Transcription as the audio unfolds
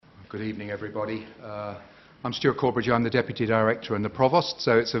Good evening, everybody. I'm Stuart Corbridge. I'm the Deputy Director and the Provost,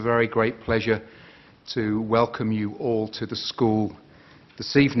 so it's a very great pleasure to welcome you all to the school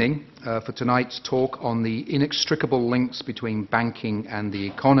this evening for tonight's talk on the inextricable links between banking and the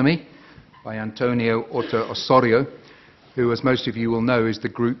economy by Antonio Ota Osorio, who, as most of you will know, is the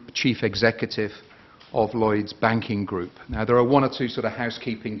Group Chief Executive of Lloyds Banking Group. Now, there are one or two sort of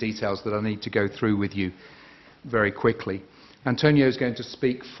housekeeping details that I need to go through with you very quickly. Antonio is going to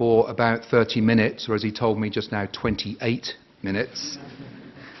speak for about 30 minutes, or as he told me just now, 28 minutes.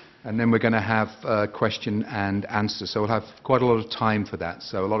 And then we're going to have question and answer. So we'll have quite a lot of time for that,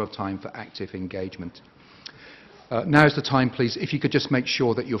 so a lot of time for active engagement. Now's the time, please, if you could just make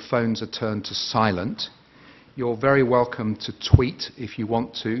sure that your phones are turned to silent. You're very welcome to tweet if you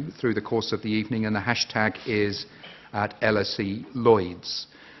want to through the course of the evening, and the hashtag is at LSE Lloyds.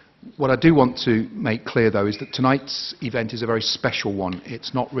 What I do want to make clear, though, is that tonight's event is a very special one.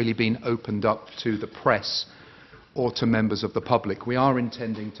 It's not really been opened up to the press or to members of the public. We are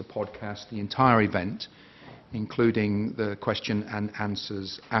intending to podcast the entire event, including the question and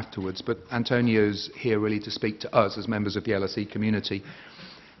answers afterwards. But Antonio's here really to speak to us as members of the LSE community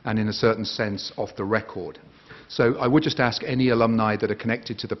and, in a certain sense, off the record. So I would just ask any alumni that are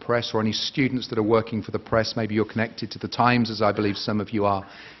connected to the press or any students that are working for the press, maybe you're connected to the Times, as I believe some of you are,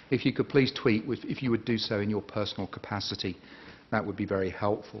 if you could please tweet, if you would do so in your personal capacity, that would be very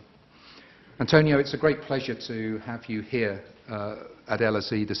helpful. Antonio, it's a great pleasure to have you here at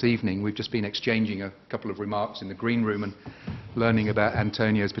LSE this evening. We've just been exchanging a couple of remarks in the green room and learning about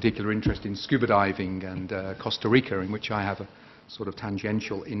Antonio's particular interest in scuba diving and Costa Rica, in which I have a sort of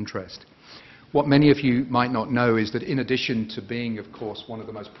tangential interest. What many of you might not know is that in addition to being, of course, one of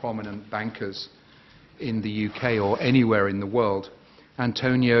the most prominent bankers in the UK or anywhere in the world,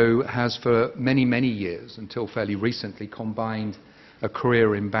 Antonio has for many, many years, until fairly recently, combined a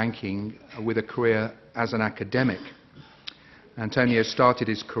career in banking with a career as an academic. Antonio started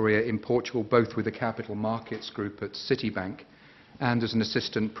his career in Portugal both with the Capital Markets Group at Citibank and as an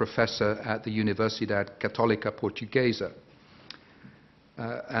assistant professor at the Universidade Católica Portuguesa.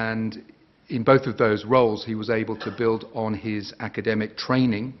 And in both of those roles, he was able to build on his academic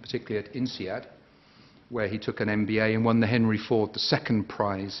training, particularly at INSEAD, where he took an MBA and won the Henry Ford II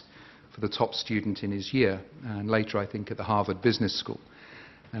Prize for the top student in his year, and later, I think, at the Harvard Business School.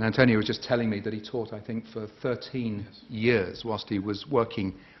 And Antonio was just telling me that he taught, I think, for 13 years whilst he was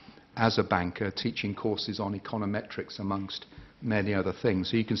working as a banker, teaching courses on econometrics, amongst many other things.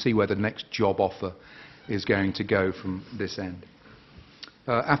 So you can see where the next job offer is going to go from this end.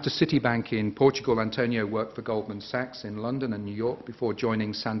 After Citibank in Portugal, Antonio worked for Goldman Sachs in London and New York before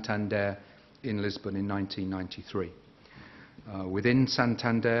joining Santander in Lisbon in 1993. Within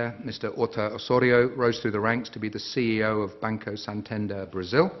Santander, Mr. Ota Osorio rose through the ranks to be the CEO of Banco Santander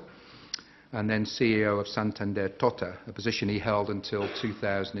Brazil and then CEO of Santander Tota, a position he held until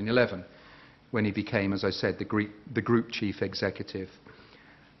 2011, when he became, as I said, the Group Chief Executive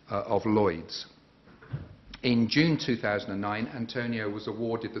of Lloyds. In June 2009, Antonio was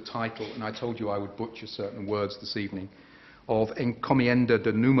awarded the title, and I told you I would butcher certain words this evening, of Encomienda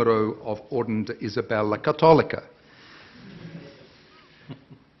de Número of Orden de Isabel la Católica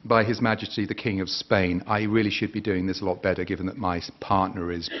by His Majesty the King of Spain. I really should be doing this a lot better, given that my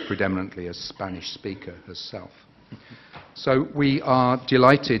partner is predominantly a Spanish speaker herself. So we are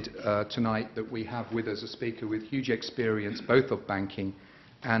delighted tonight that we have with us a speaker with huge experience both of banking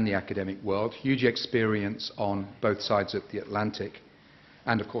and the academic world, huge experience on both sides of the Atlantic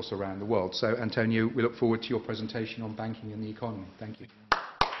and, of course, around the world. So, Antonio, we look forward to your presentation on banking and the economy. Thank you.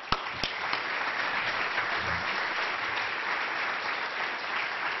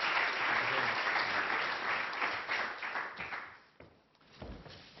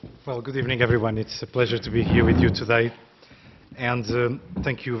 Well, good evening, everyone. It's a pleasure to be here with you today. And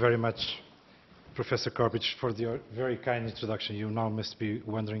thank you very much, Professor Corbridge, for your very kind introduction. You now must be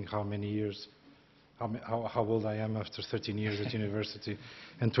wondering how many years, how old I am after 13 years at university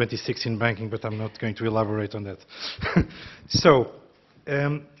and 26 in banking, but I'm not going to elaborate on that. So,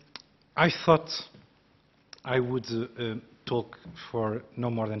 I thought I would talk for no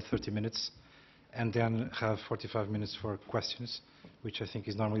more than 30 minutes and then have 45 minutes for questions, which I think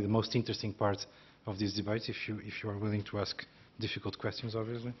is normally the most interesting part of this debate, if you are willing to ask difficult questions,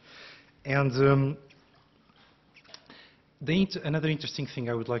 obviously. And another interesting thing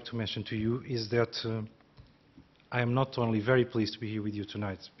I would like to mention to you is that I am not only very pleased to be here with you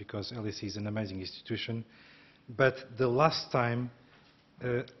tonight, because LSE is an amazing institution, but the last time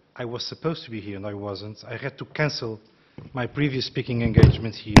I was supposed to be here and I wasn't, I had to cancel my previous speaking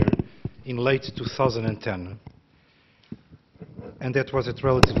engagement here in late 2010. and that was at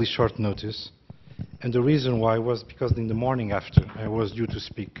relatively short notice. And the reason why was because in the morning after I was due to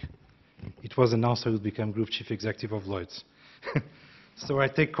speak, it was announced I would become Group Chief Executive of Lloyds. So I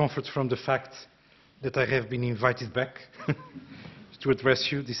take comfort from the fact that I have been invited back to address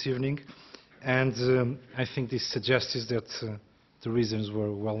you this evening, and I think this suggests that the reasons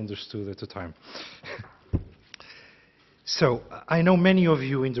were well understood at the time. So I know many of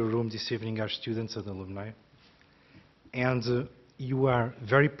you in the room this evening are students and alumni, and you are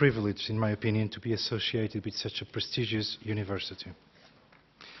very privileged, in my opinion, to be associated with such a prestigious university,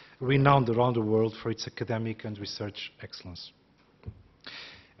 renowned around the world for its academic and research excellence.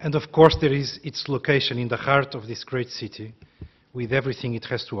 And of course, there is its location in the heart of this great city, with everything it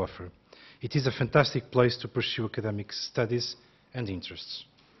has to offer. It is a fantastic place to pursue academic studies and interests.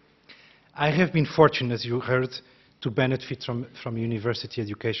 I have been fortunate, as you heard, to benefit from university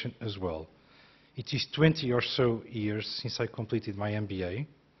education as well. It is 20 or so years since I completed my MBA.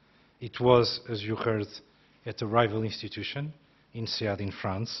 It was, as you heard, at a rival institution, INSEAD in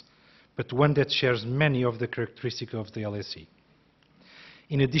France, but one that shares many of the characteristics of the LSE.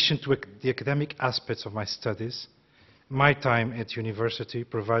 In addition to the academic aspects of my studies, my time at university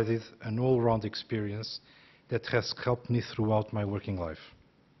provided an all-round experience that has helped me throughout my working life.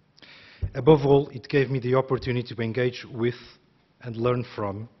 Above all, it gave me the opportunity to engage with and learn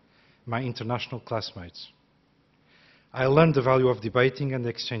from my international classmates. I learned the value of debating and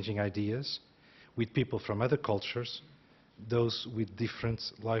exchanging ideas with people from other cultures, those with different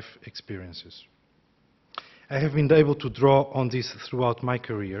life experiences. I have been able to draw on this throughout my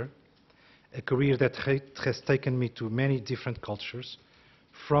career, a career that has taken me to many different cultures,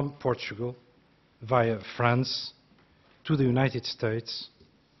 from Portugal, via France, to the United States,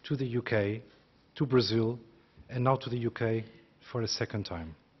 to the UK, to Brazil, and now to the UK for a second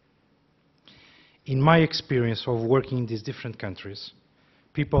time. In my experience of working in these different countries,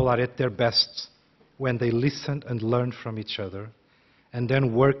 people are at their best when they listen and learn from each other, and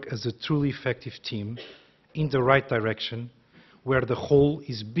then work as a truly effective team in the right direction, where the whole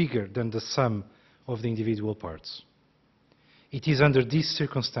is bigger than the sum of the individual parts. It is under these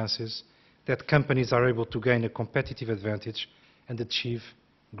circumstances that companies are able to gain a competitive advantage and achieve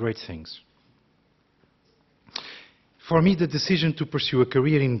great things. For me, the decision to pursue a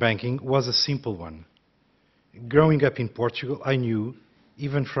career in banking was a simple one. Growing up in Portugal, I knew,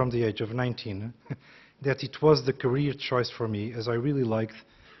 even from the age of 19, that it was the career choice for me, as I really liked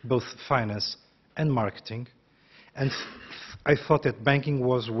both finance and marketing, and I thought that banking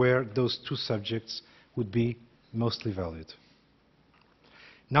was where those two subjects would be mostly valued.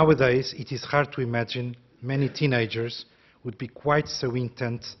 Nowadays, it is hard to imagine many teenagers would be quite so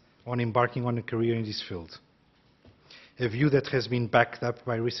intent on embarking on a career in this field, a view that has been backed up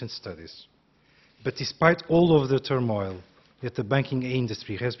by recent studies. But despite all of the turmoil that the banking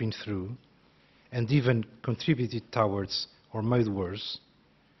industry has been through, and even contributed towards or made worse,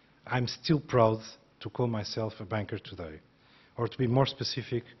 I'm still proud to call myself a banker today, or to be more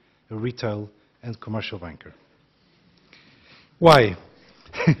specific, a retail and commercial banker. Why?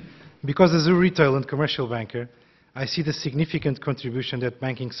 Because as a retail and commercial banker, I see the significant contribution that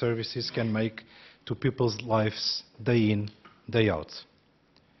banking services can make to people's lives day in, day out.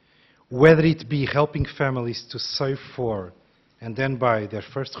 Whether it be helping families to save for and then buy their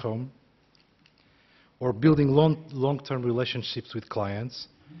first home, or building long-term relationships with clients,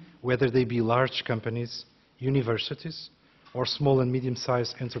 whether they be large companies, universities, or small and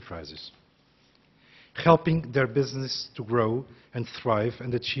medium-sized enterprises. Helping their business to grow and thrive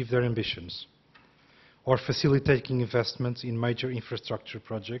and achieve their ambitions, or facilitating investments in major infrastructure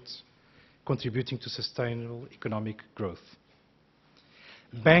projects, contributing to sustainable economic growth.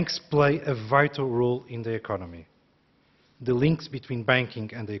 Banks play a vital role in the economy. The links between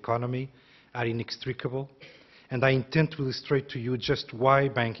banking and the economy are inextricable, and I intend to illustrate to you just why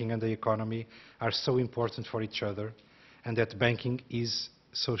banking and the economy are so important for each other, and that banking is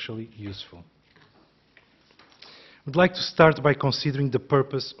socially useful. I would like to start by considering the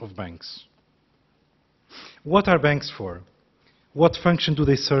purpose of banks. What are banks for? What function do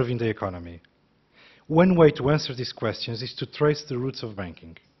they serve in the economy? One way to answer these questions is to trace the roots of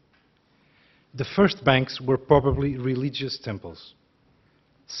banking. The first banks were probably religious temples.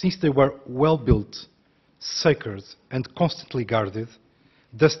 Since they were well built, sacred, and constantly guarded,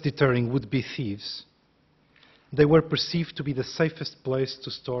 thus deterring would-be thieves, they were perceived to be the safest place to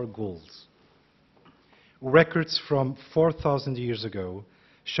store gold. Records from 4,000 years ago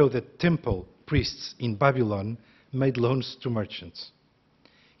show that temple priests in Babylon made loans to merchants.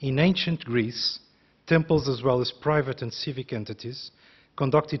 In ancient Greece, temples as well as private and civic entities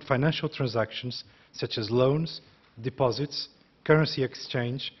conducted financial transactions such as loans, deposits, currency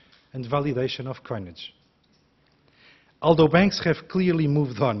exchange and validation of coinage. Although banks have clearly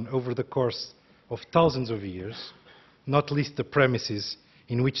moved on over the course of thousands of years, not least the premises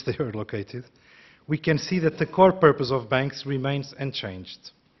in which they are located, we can see that the core purpose of banks remains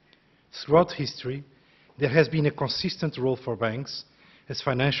unchanged. Throughout history, there has been a consistent role for banks as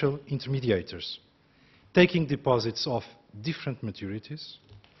financial intermediators, taking deposits of different maturities,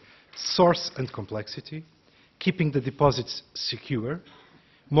 source and complexity, keeping the deposits secure,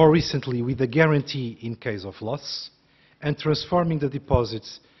 more recently with a guarantee in case of loss, and transforming the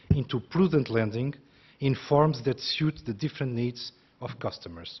deposits into prudent lending in forms that suit the different needs of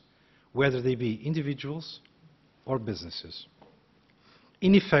customers, whether they be individuals or businesses.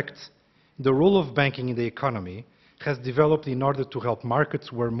 In effect, the role of banking in the economy has developed in order to help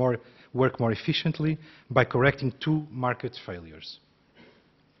markets work more efficiently by correcting two market failures.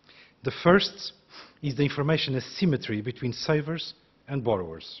 The first is the information asymmetry between savers and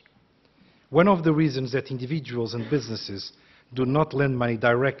borrowers. One of the reasons that individuals and businesses do not lend money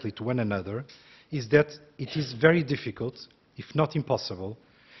directly to one another is that it is very difficult, if not impossible,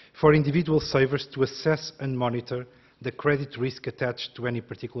 for individual savers to assess and monitor the credit risk attached to any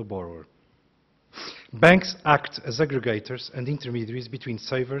particular borrower. Banks act as aggregators and intermediaries between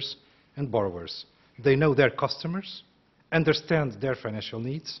savers and borrowers. They know their customers, understand their financial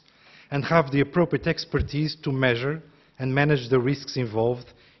needs, and have the appropriate expertise to measure and manage the risks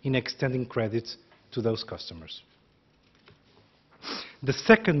involved in extending credit to those customers. The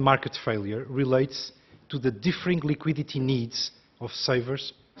second market failure relates to the differing liquidity needs of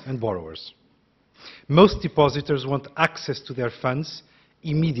savers and borrowers. Most depositors want access to their funds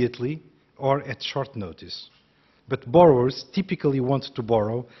immediately or at short notice, but borrowers typically want to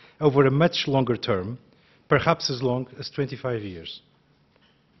borrow over a much longer term, perhaps as long as 25 years.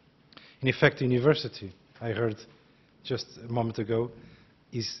 In effect, the university, I heard just a moment ago,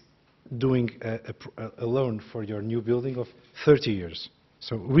 is doing a loan for your new building of 30 years.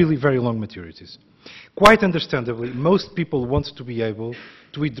 So really very long maturities. Quite understandably, most people want to be able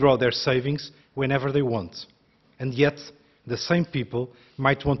to withdraw their savings whenever they want. And yet, the same people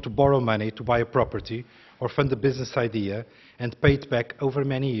might want to borrow money to buy a property or fund a business idea and pay it back over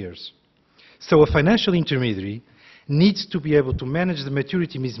many years. So a financial intermediary needs to be able to manage the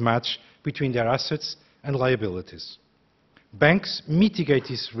maturity mismatch between their assets and liabilities. Banks mitigate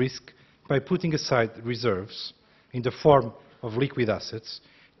this risk by putting aside reserves in the form of liquid assets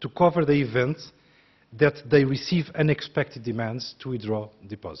to cover the event that they receive unexpected demands to withdraw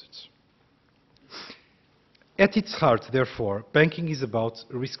deposits. At its heart, therefore, banking is about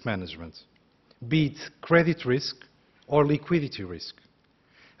risk management, be it credit risk or liquidity risk.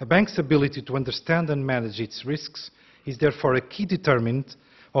 A bank's ability to understand and manage its risks is therefore a key determinant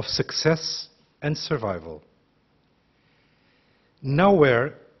of success and survival.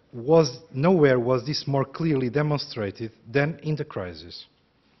 Nowhere was this more clearly demonstrated than in the crisis.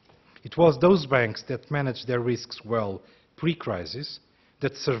 It was those banks that managed their risks well pre-crisis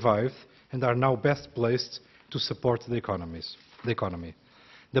that survived and are now best placed to support the economy.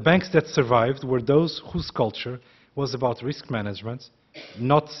 The banks that survived were those whose culture was about risk management,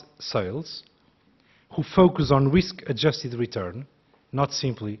 not sales, who focus on risk-adjusted return, not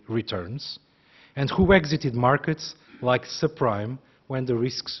simply returns, and who exited markets like subprime when the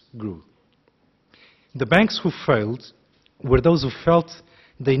risks grew. The banks who failed were those who felt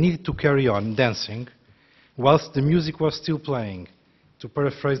they needed to carry on dancing whilst the music was still playing, to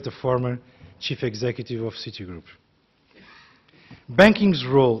paraphrase the former chief executive of Citigroup. Banking's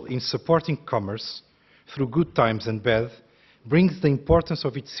role in supporting commerce through good times and bad brings the importance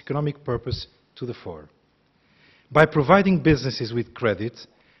of its economic purpose to the fore. By providing businesses with credit,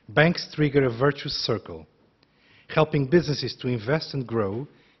 banks trigger a virtuous circle. Helping businesses to invest and grow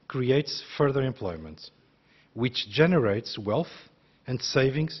creates further employment, which generates wealth and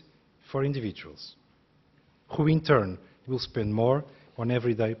savings for individuals, who in turn will spend more on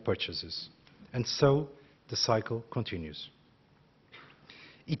everyday purchases. And so the cycle continues.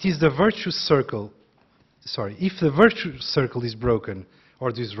 It is the virtuous circle, if the virtuous circle is broken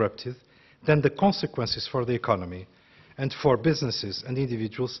or disrupted, then the consequences for the economy and for businesses and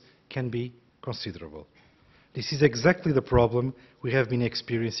individuals can be considerable. This is exactly the problem we have been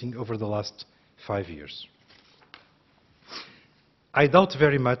experiencing over the last 5 years. I doubt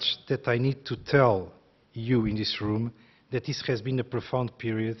very much that I need to tell you in this room that this has been a profound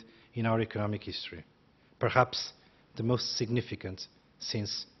period in our economic history, perhaps the most significant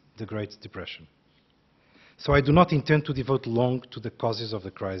since the Great Depression. So I do not intend to devote long to the causes of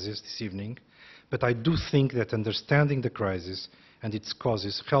the crisis this evening, but I do think that understanding the crisis and its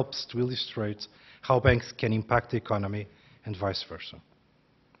causes helps to illustrate how banks can impact the economy and vice versa.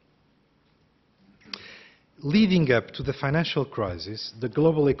 Leading up to the financial crisis, the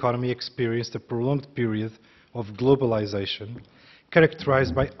global economy experienced a prolonged period of globalization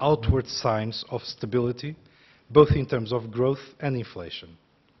characterized by outward signs of stability, both in terms of growth and inflation.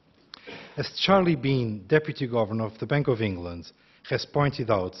 As Charlie Bean, Deputy Governor of the Bank of England, has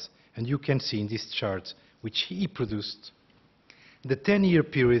pointed out, and you can see in this chart which he produced, the 10-year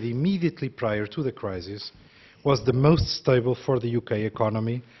period immediately prior to the crisis was the most stable for the UK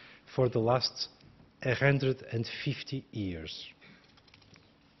economy for the last 150 years.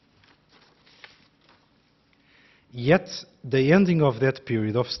 Yet, the ending of that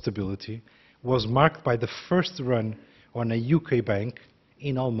period of stability was marked by the first run on a UK bank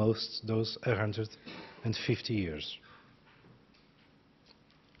in almost those 150 years.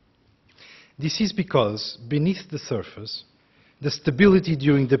 This is because, beneath the surface, the stability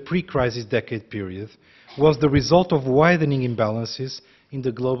during the pre-crisis decade period was the result of widening imbalances in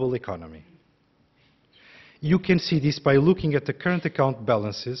the global economy. You can see this by looking at the current account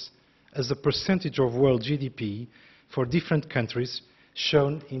balances as a percentage of world GDP for different countries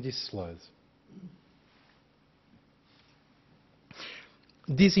shown in this slide.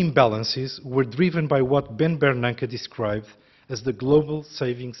 These imbalances were driven by what Ben Bernanke described as the global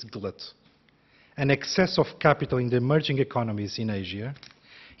savings glut, an excess of capital in the emerging economies in Asia,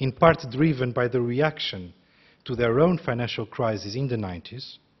 in part driven by the reaction to their own financial crisis in the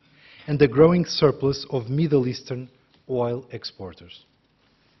 90s, and the growing surplus of Middle Eastern oil exporters.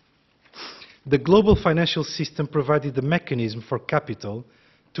 The global financial system provided the mechanism for capital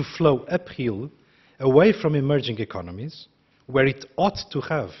to flow uphill away from emerging economies, where it ought to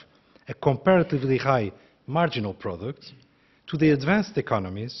have a comparatively high marginal product, to the advanced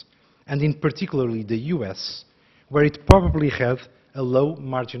economies, and in particularly the US, where it probably had a low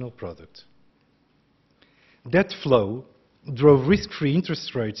marginal product. That flow drove risk-free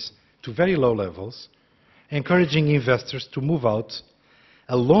interest rates to very low levels, encouraging investors to move out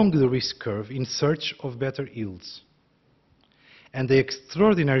along the risk curve in search of better yields. And the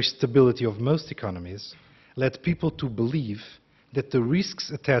extraordinary stability of most economies led people to believe that the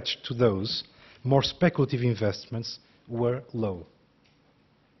risks attached to those more speculative investments were low.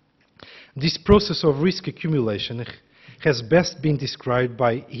 This process of risk accumulation has best been described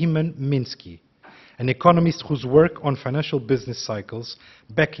by Hyman Minsky, an economist whose work on financial business cycles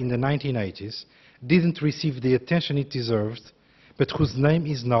back in the 1980s didn't receive the attention it deserved, but whose name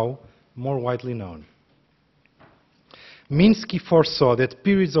is now more widely known. Minsky foresaw that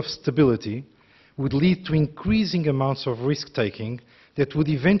periods of stability would lead to increasing amounts of risk-taking that would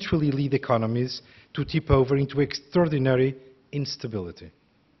eventually lead economies to tip over into extraordinary instability.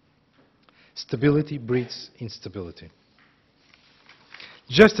 Stability breeds instability.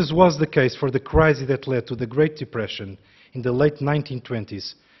 Just as was the case for the crisis that led to the Great Depression in the late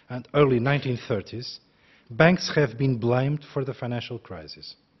 1920s and early 1930s, banks have been blamed for the financial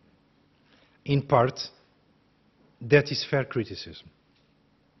crisis. In part, that is fair criticism.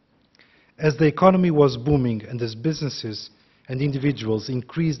 As the economy was booming and as businesses and individuals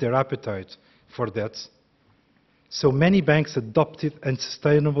increased their appetite for debt, so many banks adopted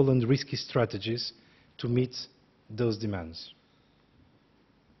unsustainable and risky strategies to meet those demands.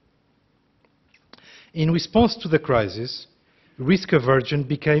 In response to the crisis, risk aversion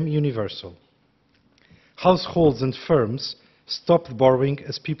became universal. Households and firms stopped borrowing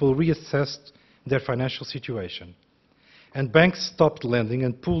as people reassessed their financial situation, and banks stopped lending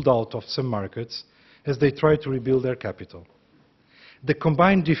and pulled out of some markets as they tried to rebuild their capital. The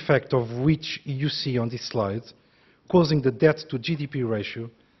combined effect of which you see on this slide, causing the debt to GDP ratio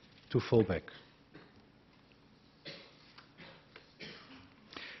to fall back.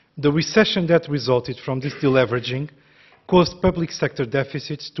 The recession that resulted from this deleveraging caused public sector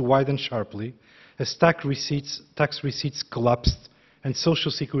deficits to widen sharply as tax receipts collapsed and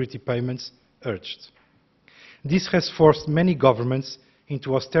social security payments urged. This has forced many governments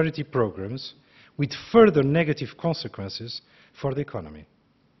into austerity programs with further negative consequences for the economy.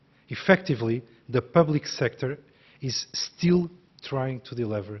 Effectively, the public sector is still trying to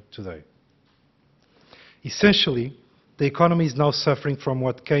delever today. Essentially, the economy is now suffering from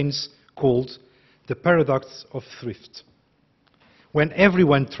what Keynes called the paradox of thrift. When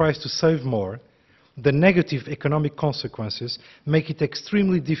everyone tries to save more, the negative economic consequences make it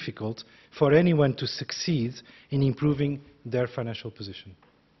extremely difficult for anyone to succeed in improving their financial position.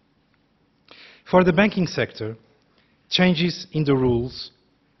 For the banking sector, changes in the rules,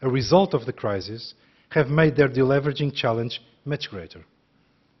 a result of the crisis, have made their deleveraging challenge much greater.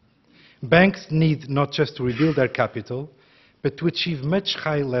 Banks need not just to rebuild their capital, but to achieve much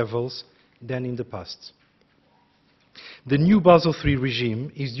higher levels than in the past. The new Basel III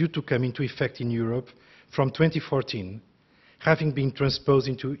regime is due to come into effect in Europe from 2014, having been transposed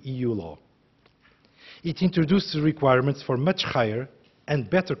into EU law. It introduces requirements for much higher and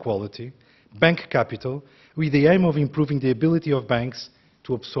better quality bank capital with the aim of improving the ability of banks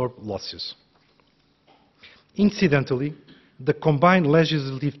to absorb losses. Incidentally, the combined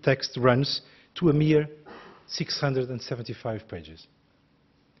legislative text runs to a mere 675 pages.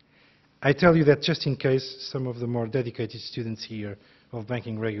 I tell you that just in case some of the more dedicated students here of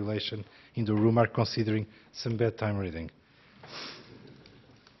banking regulation in the room are considering some bedtime reading.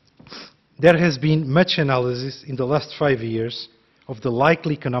 There has been much analysis in the last 5 years of the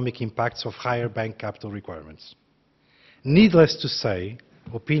likely economic impacts of higher bank capital requirements. Needless to say,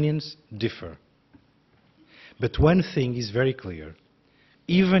 opinions differ. But one thing is very clear.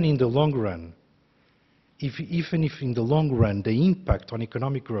 Even in the long run, even if in the long run the impact on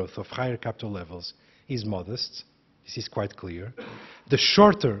economic growth of higher capital levels is modest, this is quite clear, the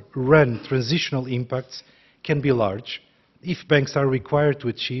shorter run transitional impacts can be large if banks are required to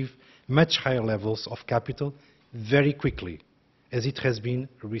achieve much higher levels of capital very quickly, as it has been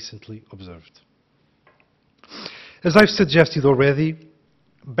recently observed. As I've suggested already,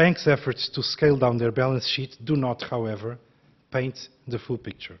 banks' efforts to scale down their balance sheet do not, however, paint the full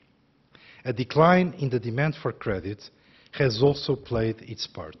picture. A decline in the demand for credit has also played its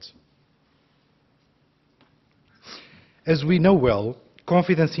part. As we know well,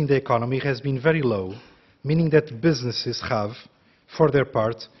 confidence in the economy has been very low, meaning that businesses have, for their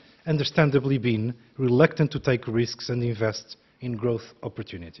part, understandably been reluctant to take risks and invest in growth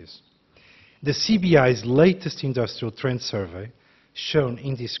opportunities. The CBI's latest industrial trend survey, shown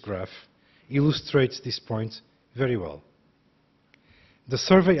in this graph, illustrates this point very well. The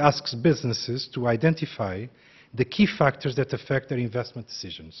survey asks businesses to identify the key factors that affect their investment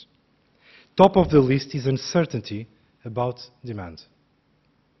decisions. Top of the list is uncertainty about demand,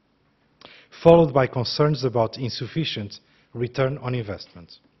 followed by concerns about insufficient return on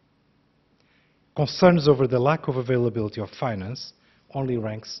investment. Concerns over the lack of availability of finance only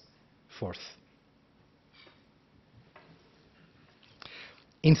ranks fourth.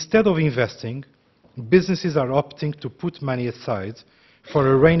 Instead of investing, businesses are opting to put money aside for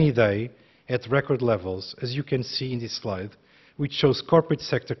a rainy day at record levels, as you can see in this slide, which shows corporate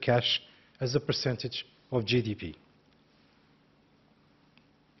sector cash as a percentage of GDP.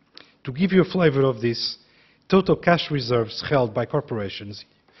 To give you a flavor of this, total cash reserves held by corporations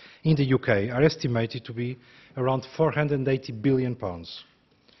in the UK are estimated to be around £480 billion,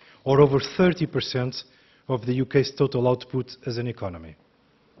 or over 30% of the UK's total output as an economy.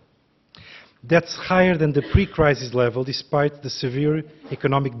 That's higher than the pre-crisis level, despite the severe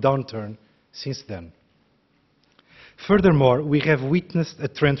economic downturn since then. Furthermore, we have witnessed a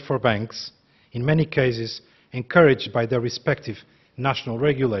trend for banks, in many cases encouraged by their respective national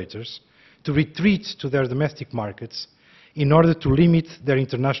regulators, to retreat to their domestic markets in order to limit their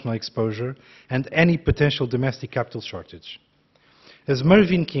international exposure and any potential domestic capital shortage. As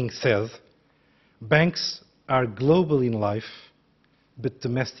Mervyn King said, banks are global in life, but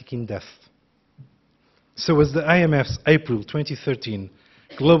domestic in death. So as the IMF's April 2013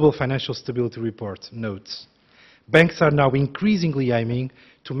 Global Financial Stability Report notes, banks are now increasingly aiming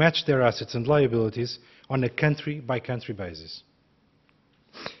to match their assets and liabilities on a country-by-country basis.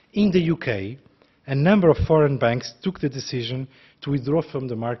 In the UK, a number of foreign banks took the decision to withdraw from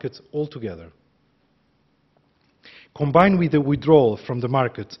the market altogether. Combined with the withdrawal from the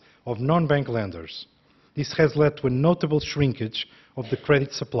market of non-bank lenders, this has led to a notable shrinkage of the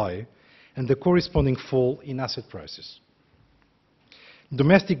credit supply and the corresponding fall in asset prices.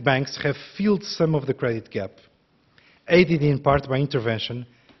 Domestic banks have filled some of the credit gap, aided in part by intervention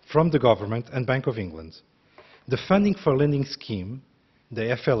from the government and Bank of England. The Funding for Lending Scheme,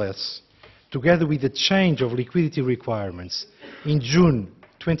 the FLS, together with the change of liquidity requirements in June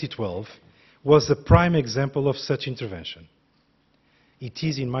 2012, was a prime example of such intervention. It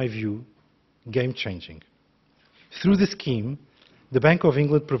is, in my view, game-changing. Through the scheme, the Bank of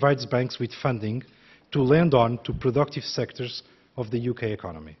England provides banks with funding to lend on to productive sectors of the UK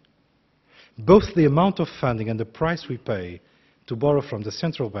economy. Both the amount of funding and the price we pay to borrow from the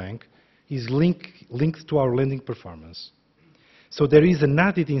central bank is linked to our lending performance. So there is an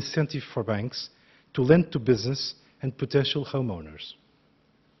added incentive for banks to lend to business and potential homeowners.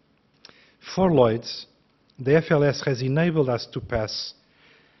 For Lloyds, the FLS has enabled us to pass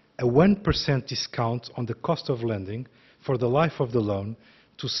a 1% discount on the cost of lending for the life of the loan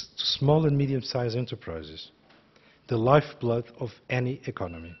to small and medium-sized enterprises, the lifeblood of any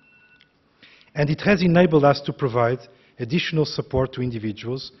economy. And it has enabled us to provide additional support to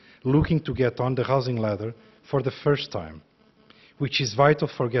individuals looking to get on the housing ladder for the first time, which is vital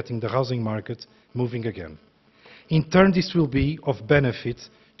for getting the housing market moving again. In turn, this will be of benefit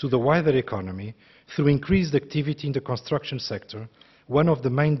to the wider economy through increased activity in the construction sector, one of the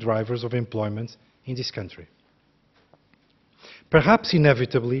main drivers of employment in this country. Perhaps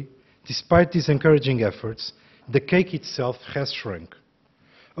inevitably, despite these encouraging efforts, the cake itself has shrunk.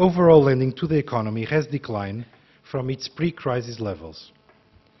 Overall lending to the economy has declined from its pre-crisis levels.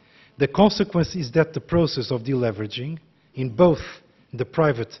 The consequence is that the process of deleveraging in both the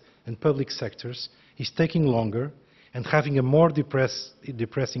private and public sectors is taking longer and having a more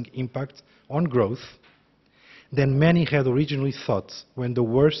depressing impact on growth than many had originally thought when the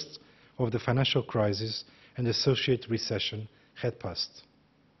worst of the financial crisis and associated recession had passed.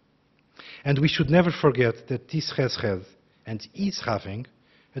 And we should never forget that this has had and is having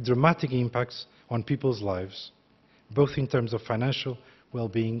a dramatic impact on people's lives, both in terms of financial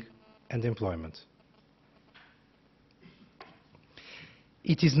well-being and employment.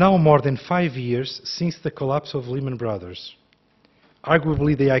 It is now more than 5 years since the collapse of Lehman Brothers,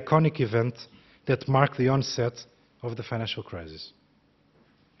 arguably the iconic event that marked the onset of the financial crisis.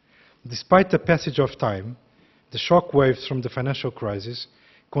 Despite the passage of time, the shock waves from the financial crisis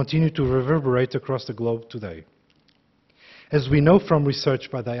continue to reverberate across the globe today. As we know from research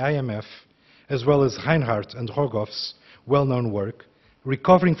by the IMF, as well as Reinhardt and Rogoff's well-known work,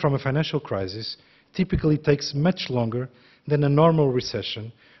 recovering from a financial crisis typically takes much longer than a normal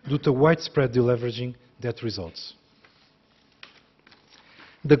recession due to widespread deleveraging that results.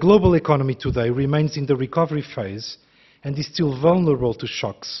 The global economy today remains in the recovery phase and is still vulnerable to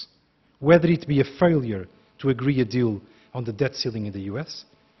shocks, whether it be a failure to agree a deal on the debt ceiling in the US,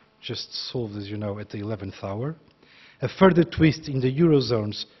 just solved, as you know, at the 11th hour, a further twist in the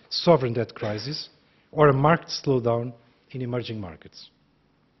Eurozone's sovereign debt crisis, or a marked slowdown in emerging markets.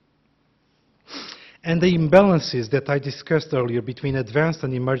 And the imbalances that I discussed earlier between advanced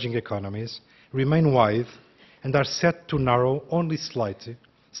and emerging economies remain wide and are set to narrow only slightly,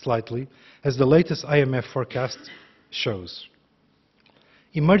 as the latest IMF forecast shows.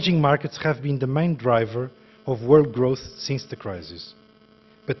 Emerging markets have been the main driver of world growth since the crisis.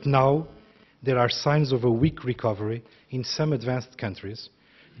 But now there are signs of a weak recovery in some advanced countries.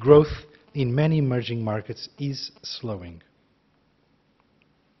 Growth in many emerging markets is slowing.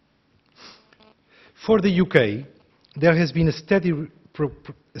 For the UK, there has been a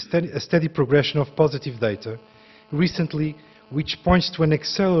steady progression of positive data recently, which points to an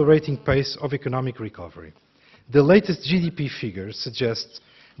accelerating pace of economic recovery. The latest GDP figures suggest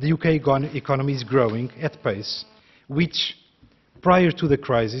the UK economy is growing at pace, which, prior to the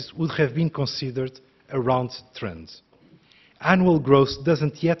crisis, would have been considered a round trend. Annual growth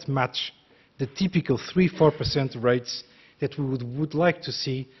doesn't yet match the typical 3–4% rates that we would like to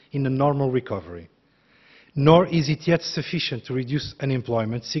see in a normal recovery, nor is it yet sufficient to reduce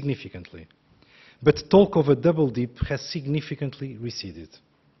unemployment significantly. But talk of a double dip has significantly receded.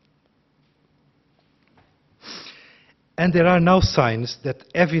 And there are now signs that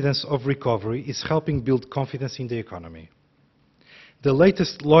evidence of recovery is helping build confidence in the economy. The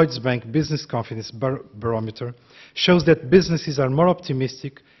latest Lloyds Bank Business Confidence Barometer shows that businesses are more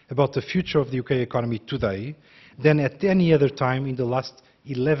optimistic about the future of the UK economy today than at any other time in the last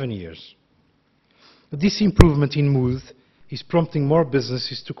 11 years. This improvement in mood is prompting more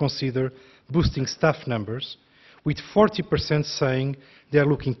businesses to consider boosting staff numbers, with 40% saying they are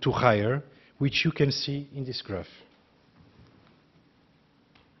looking to hire, which you can see in this graph.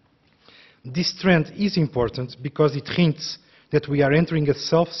 This trend is important because it hints that we are entering a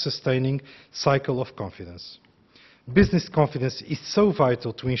self-sustaining cycle of confidence. Business confidence is so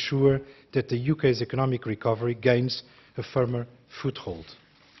vital to ensure that the UK's economic recovery gains a firmer foothold.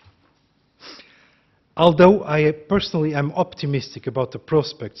 Although I personally am optimistic about the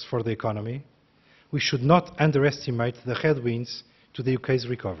prospects for the economy, we should not underestimate the headwinds to the UK's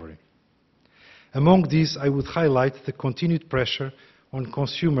recovery. Among these, I would highlight the continued pressure on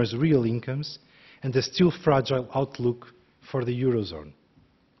consumers' real incomes and the still fragile outlook for the Eurozone.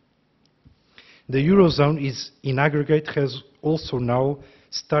 The Eurozone is, in aggregate, has also now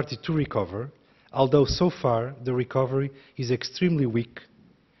started to recover, although so far the recovery is extremely weak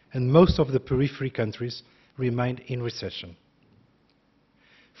and most of the periphery countries remain in recession.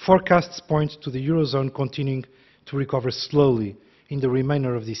 Forecasts point to the Eurozone continuing to recover slowly in the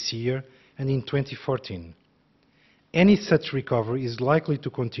remainder of this year and in 2014. Any such recovery is likely to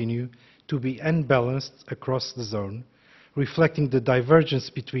continue to be unbalanced across the zone, reflecting the divergence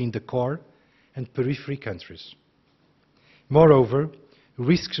between the core and periphery countries. Moreover,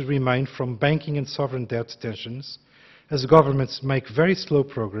 risks remain from banking and sovereign debt tensions, as governments make very slow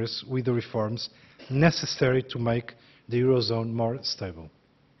progress with the reforms necessary to make the Eurozone more stable.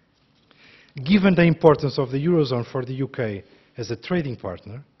 Given the importance of the Eurozone for the UK as a trading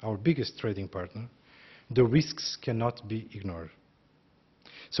partner, our biggest trading partner, the risks cannot be ignored.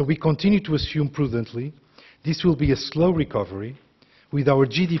 So we continue to assume prudently this will be a slow recovery, with our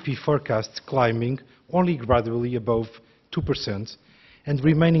GDP forecasts climbing only gradually above 2% and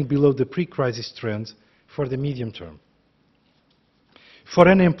remaining below the pre-crisis trend for the medium term. For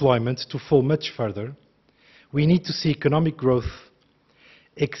unemployment to fall much further, we need to see economic growth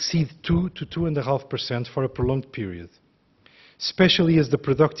exceed 2 to 2.5% for a prolonged period, especially as the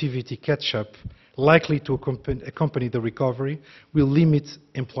productivity catch-up likely to accompany the recovery will limit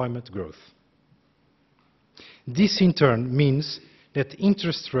employment growth. This in turn means that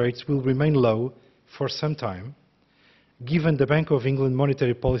interest rates will remain low for some time, given the Bank of England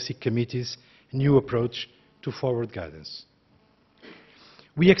Monetary Policy Committee's new approach to forward guidance.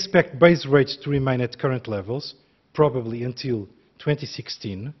 We expect base rates to remain at current levels, probably until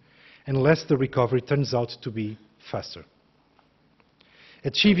 2016, unless the recovery turns out to be faster.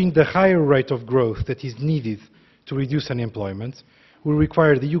 Achieving the higher rate of growth that is needed to reduce unemployment will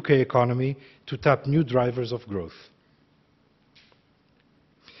require the UK economy to tap new drivers of growth.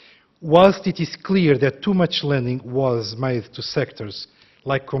 Whilst it is clear that too much lending was made to sectors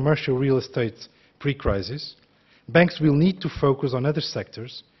like commercial real estate pre-crisis, banks will need to focus on other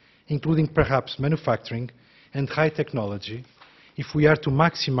sectors, including perhaps manufacturing and high technology, if we are to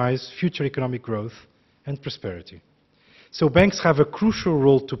maximize future economic growth and prosperity. So banks have a crucial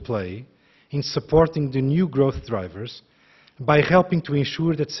role to play in supporting the new growth drivers by helping to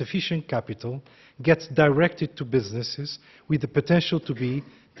ensure that sufficient capital gets directed to businesses with the potential to be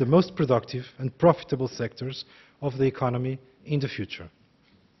the most productive and profitable sectors of the economy in the future.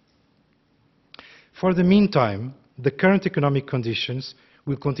 For the meantime, the current economic conditions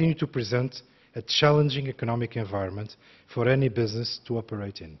will continue to present a challenging economic environment for any business to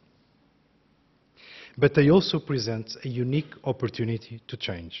operate in. But they also present a unique opportunity to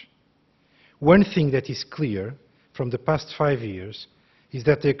change. One thing that is clear from the past 5 years is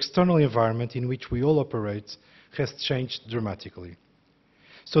that the external environment in which we all operate has changed dramatically.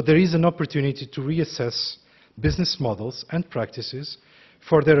 So there is an opportunity to reassess business models and practices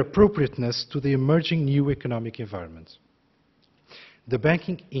for their appropriateness to the emerging new economic environment. The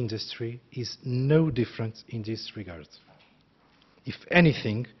banking industry is no different in this regard. If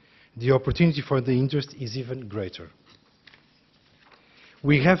anything, the opportunity for the industry is even greater.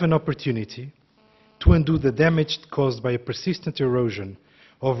 We have an opportunity to undo the damage caused by a persistent erosion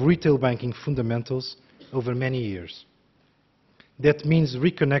of retail banking fundamentals over many years. That means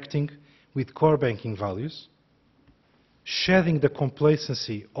reconnecting with core banking values, shedding the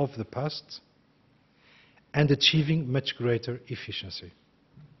complacency of the past, and achieving much greater efficiency.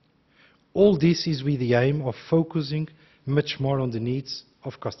 All this is with the aim of focusing much more on the needs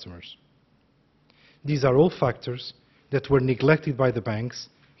of customers. These are all factors that were neglected by the banks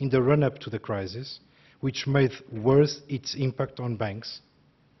in the run-up to the crisis, which made worse its impact on banks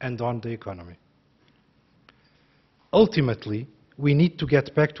and on the economy. Ultimately, we need to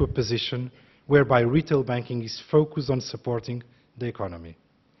get back to a position whereby retail banking is focused on supporting the economy,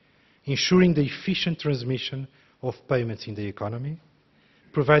 ensuring the efficient transmission of payments in the economy,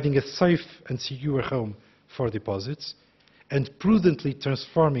 providing a safe and secure home for deposits, and prudently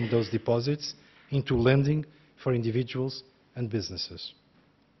transforming those deposits into lending for individuals and businesses.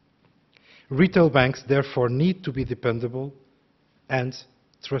 Retail banks therefore need to be dependable and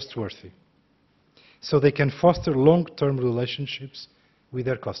trustworthy, so they can foster long-term relationships with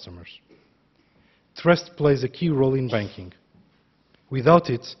their customers. Trust plays a key role in banking. Without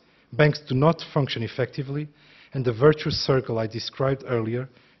it, banks do not function effectively, and the virtuous circle I described earlier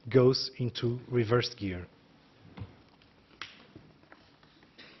goes into reversed gear.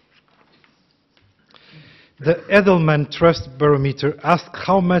 The Edelman Trust Barometer asked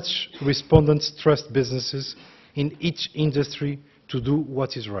how much respondents trust businesses in each industry to do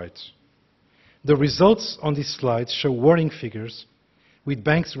what is right. The results on this slide show worrying figures, with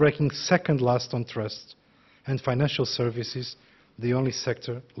banks ranking second last on trust and financial services the only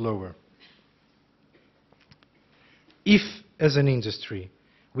sector lower. If, as an industry,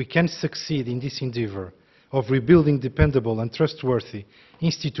 we can succeed in this endeavor of rebuilding dependable and trustworthy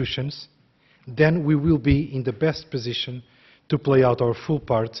institutions, then we will be in the best position to play out our full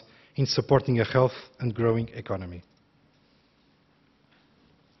part in supporting a healthy and growing economy.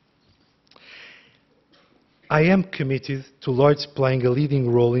 I am committed to Lloyds playing a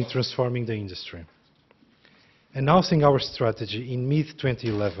leading role in transforming the industry. Announcing our strategy in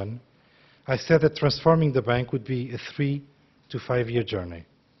mid-2011, I said that transforming the bank would be a 3 to 5 year journey.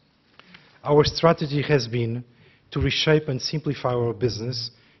 Our strategy has been to reshape and simplify our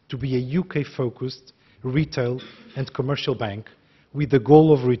business to be a UK-focused retail and commercial bank with the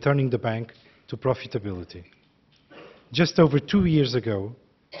goal of returning the bank to profitability. Just over 2 years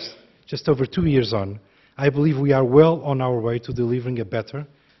on, I believe we are well on our way to delivering a better,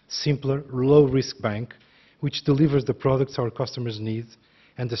 simpler, low-risk bank which delivers the products our customers need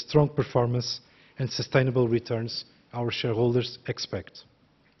and the strong performance and sustainable returns our shareholders expect.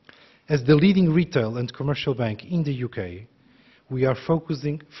 As the leading retail and commercial bank in the UK, we are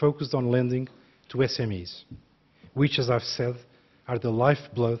focused on lending to SMEs, which, as I've said, are the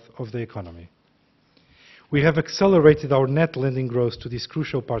lifeblood of the economy. We have accelerated our net lending growth to this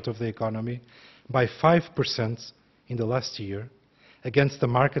crucial part of the economy by 5% in the last year, against a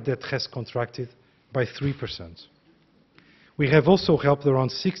market that has contracted by 3%. We have also helped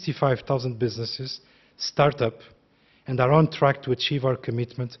around 65,000 businesses start up and are on track to achieve our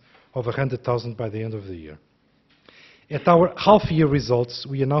commitment of 100,000 by the end of the year. At our half-year results,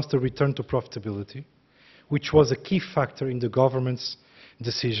 we announced a return to profitability, which was a key factor in the government's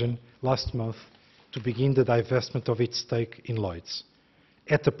decision last month to begin the divestment of its stake in Lloyds,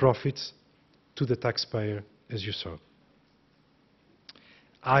 at a profit to the taxpayer, as you saw.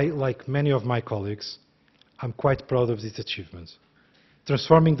 I, like many of my colleagues, am quite proud of this achievement.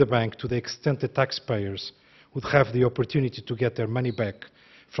 Transforming the bank to the extent that taxpayers would have the opportunity to get their money back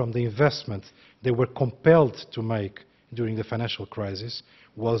from the investment they were compelled to make during the financial crisis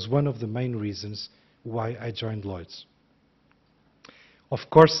was one of the main reasons why I joined Lloyds. Of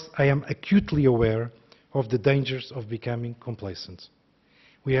course, I am acutely aware of the dangers of becoming complacent.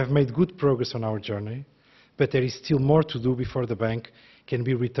 We have made good progress on our journey, but there is still more to do before the bank can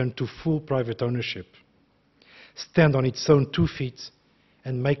be returned to full private ownership, stand on its own 2 feet,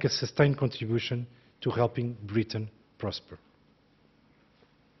 and make a sustained contribution to helping Britain prosper.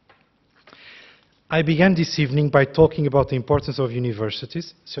 I began this evening by talking about the importance of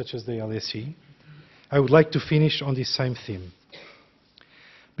universities, such as the LSE. I would like to finish on this same theme.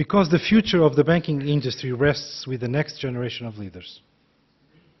 Because the future of the banking industry rests with the next generation of leaders.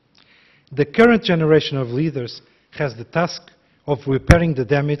 The current generation of leaders has the task of repairing the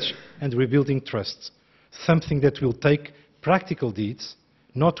damage and rebuilding trust, something that will take practical deeds,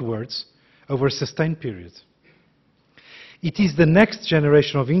 not words, over a sustained period. It is the next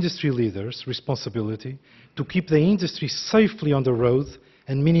generation of industry leaders' responsibility to keep the industry safely on the road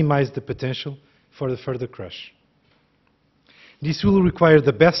and minimize the potential for a further crash. This will require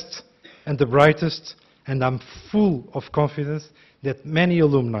the best and the brightest, and I'm full of confidence that many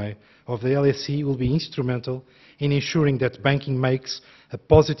alumni of the LSE will be instrumental in ensuring that banking makes a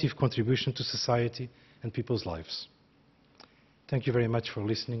positive contribution to society and people's lives. Thank you very much for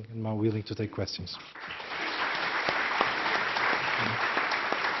listening, and I'm willing to take questions.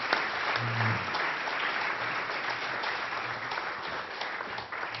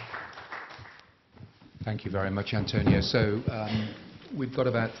 Thank you very much, Antonio. So we've got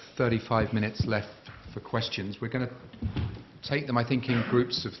about 35 minutes left for questions. We're going to take them, I think, in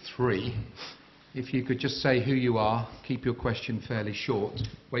groups of 3. If you could just say who you are, keep your question fairly short,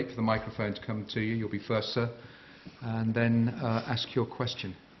 wait for the microphone to come to you, you'll be first, sir, and then ask your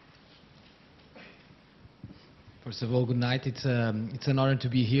question. First of all, good night. It's an honor to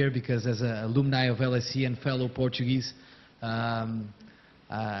be here because as an alumni of LSE and fellow Portuguese, I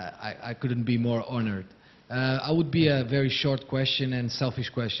couldn't be more honored. I would be a very short question and selfish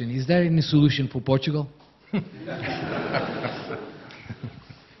question. Is there any solution for Portugal? Do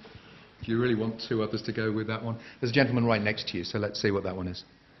you really want 2 others to go with that one? There's a gentleman right next to you, so let's see what that one is.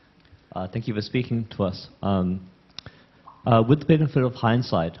 Thank you for speaking to us. With the benefit of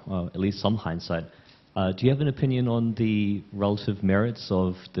hindsight, or at least some hindsight, do you have an opinion on the relative merits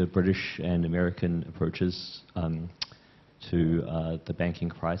of the British and American approaches to the banking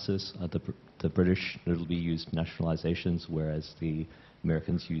crisis? The British notably used nationalizations, whereas the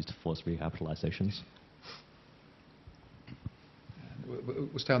Americans used forced recapitalizations. We'll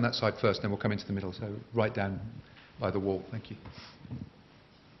stay on that side first, then we'll come into the middle. So right down by the wall. Thank you.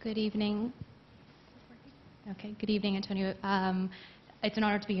 Good evening. Okay, good evening, Antonio. It's an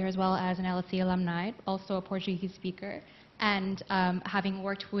honor to be here as well as an LSE alumni, also a Portuguese speaker, and having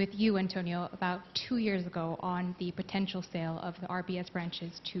worked with you, Antonio, about 2 years ago on the potential sale of the RBS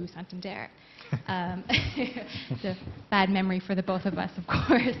branches to Santander. It's a bad memory for the both of us, of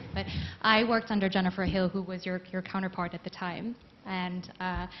course, but I worked under Jennifer Hill, who was your counterpart at the time, and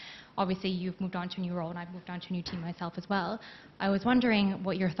obviously you've moved on to a new role, and I've moved on to a new team myself as well. I was wondering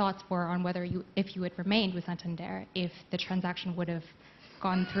what your thoughts were on whether if you had remained with Santander, if the transaction would have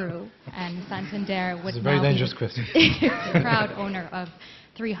gone through, and Santander would It's a now very be dangerous question. the proud owner of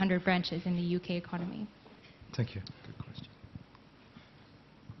 300 branches in the UK economy. Thank you. Good question.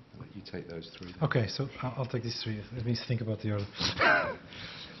 I'll let you take those three. then. Okay, so I'll take these three. Let me think about the order.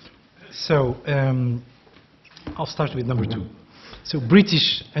 So I'll start with number 2. So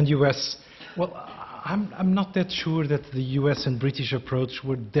British and US. Well, I'm not that sure that the US and British approach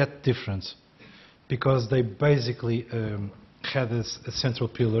were that different, because they basically had as a central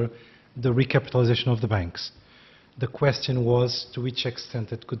pillar the recapitalization of the banks. The question was to which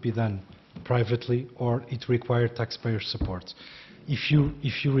extent it could be done privately or it required taxpayer support. If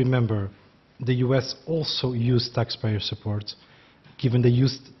you remember, the US also used taxpayer support, given they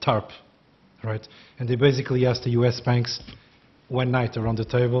used TARP, right? And they basically asked the US banks one night around the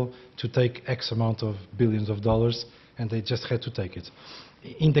table to take X amount of billions of dollars, and they just had to take it.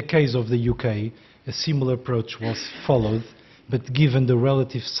 In the case of the UK, a similar approach was followed, but given the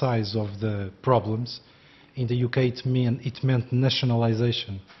relative size of the problems, in the UK it meant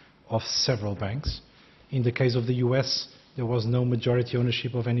nationalization of several banks. In the case of the US, there was no majority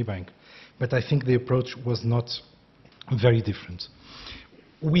ownership of any bank. But I think the approach was not very different.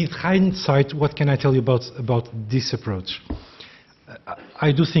 With hindsight, what can I tell you about this approach?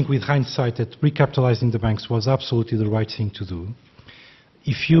 I do think with hindsight that recapitalizing the banks was absolutely the right thing to do.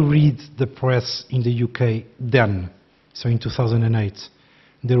 If you read the press in the UK then, so in 2008,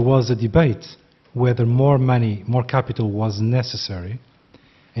 there was a debate whether more money, more capital was necessary,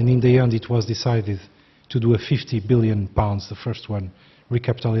 and in the end it was decided to do a 50 billion pounds, the first one,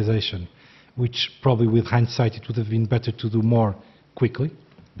 recapitalization, which probably with hindsight it would have been better to do more quickly,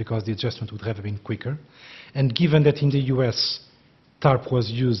 because the adjustment would have been quicker. And given that in the US TARP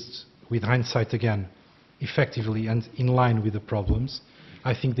was used, with hindsight again, effectively and in line with the problems,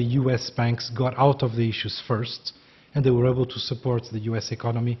 I think the US banks got out of the issues first, and they were able to support the US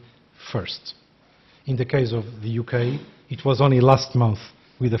economy first. In the case of the UK, it was only last month,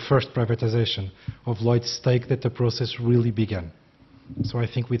 with the first privatization of Lloyd's stake, that the process really began. So I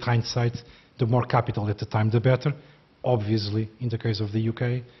think with hindsight, the more capital at the time, the better. Obviously, in the case of the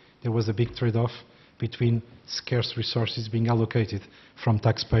UK, there was a big trade-off between scarce resources being allocated from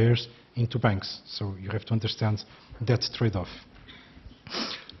taxpayers into banks. So you have to understand that trade-off.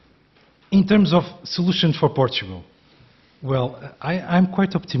 In terms of solutions for Portugal, well, I'm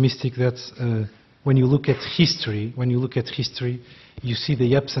quite optimistic that when you look at history, you see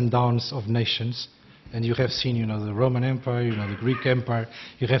the ups and downs of nations, and you have seen, the Roman Empire, the Greek Empire,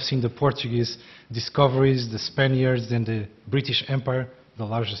 you have seen the Portuguese discoveries, the Spaniards, and the British Empire, the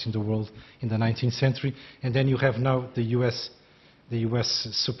largest in the world in the 19th century, and then you have now the US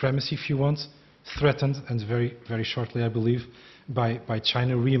supremacy, if you want, threatened, and very, very shortly, I believe, by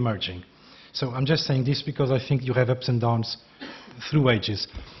China re-emerging. So I'm just saying this because I think you have ups and downs through ages.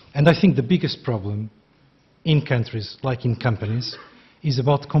 And I think the biggest problem in countries, like in companies, is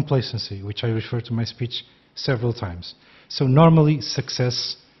about complacency, which I referred to in my speech several times. So normally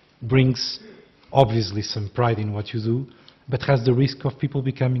success brings, obviously, some pride in what you do, but has the risk of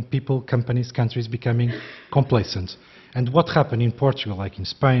companies, countries becoming complacent. And what happened in Portugal, like in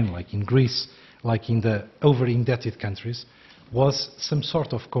Spain, like in Greece, like in the over-indebted countries, was some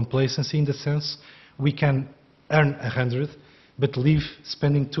sort of complacency in the sense we can earn 100, but leave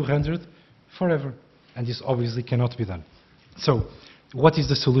spending 200 forever. And this obviously cannot be done. So what is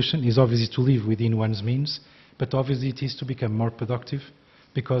the solution? Is obviously to live within one's means, but obviously it is to become more productive,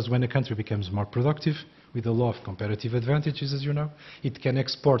 because when a country becomes more productive, with the law of comparative advantages, as you know, it can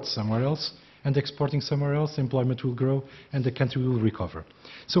export somewhere else, and exporting somewhere else, employment will grow and the country will recover.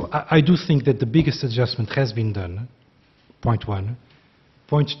 So I do think that the biggest adjustment has been done, point one.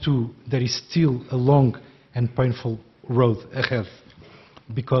 Point two, there is still a long and painful road ahead,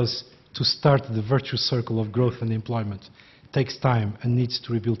 because to start the virtuous circle of growth and employment takes time and needs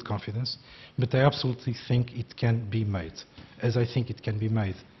to rebuild confidence. But I absolutely think it can be made, as I think it can be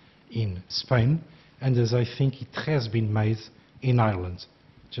made in Spain, and as I think it has been made in Ireland,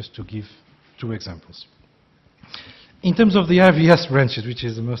 just to give 2 examples. In terms of the IVS branches, which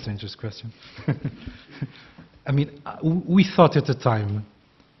is the most interesting question, I mean, we thought at the time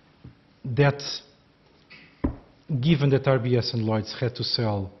that given that RBS and Lloyds had to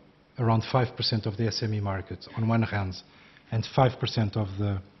sell around 5% of the SME market on one hand and 5% of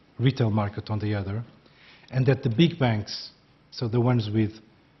the retail market on the other, and that the big banks, so the ones with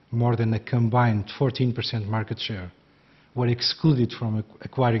more than a combined 14% market share, were excluded from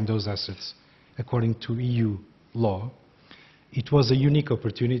acquiring those assets according to EU law, it was a unique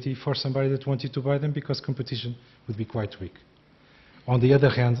opportunity for somebody that wanted to buy them because competition would be quite weak. On the other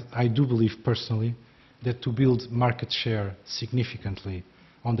hand, I do believe personally that to build market share significantly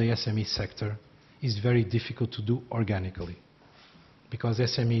on the SME sector is very difficult to do organically. Because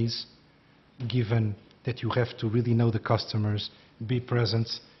SMEs, given that you have to really know the customers, be present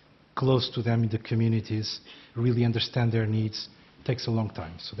close to them in the communities, really understand their needs, takes a long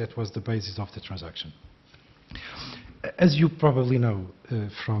time. So that was the basis of the transaction. As you probably know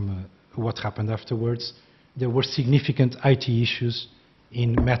from what happened afterwards, there were significant IT issues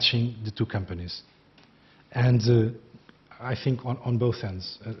in matching the two companies. And I think on both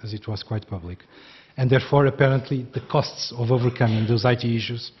ends, as it was quite public. And therefore, apparently, the costs of overcoming those IT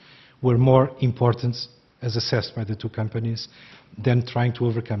issues were more important, as assessed by the two companies, than trying to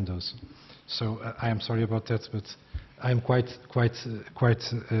overcome those. So I am sorry about that, but I am quite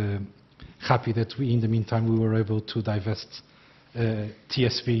happy that we, in the meantime, we were able to divest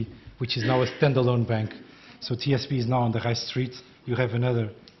TSB, which is now a standalone bank. So TSB is now on the high street. You have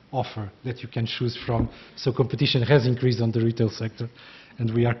another offer that you can choose from. So competition has increased on the retail sector,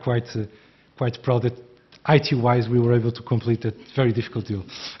 and we are quite proud that IT-wise we were able to complete that very difficult deal.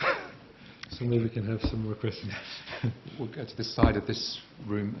 So maybe we can have some more questions. We'll go to this side of this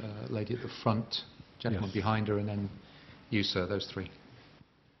room, lady at the front, gentleman Yes. behind her, and then you, sir, those three.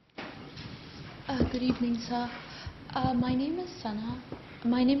 Good evening, sir. My name is Sana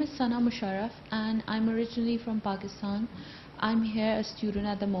Musharraf, and I'm originally from Pakistan. I'm here a student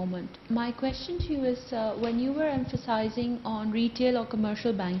at the moment. My question to you is, when you were emphasizing on retail or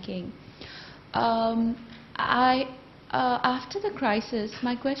commercial banking, after the crisis,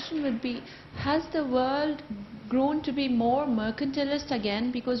 my question would be, has the world grown to be more mercantilist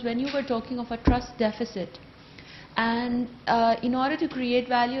again? Because when you were talking of a trust deficit, and in order to create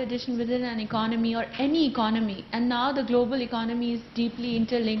value addition within an economy or any economy, and now the global economy is deeply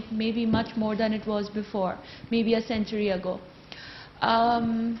interlinked, maybe much more than it was before, maybe a century ago.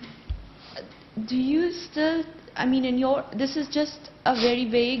 Do you still, I mean, this is just a very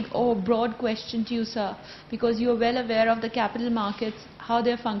vague or broad question to you, sir, because you are well aware of the capital markets, how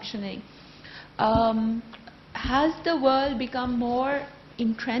they're functioning. Has the world become more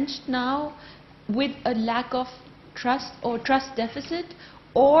entrenched now with a lack of trust or trust deficit,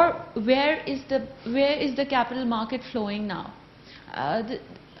 or where is the capital market flowing now?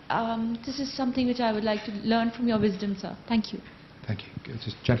 This is something which I would like to learn from your wisdom, sir. Thank you. Thank you.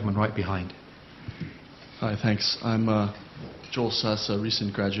 This gentleman right behind. Hi, thanks. I'm Joel Suss, a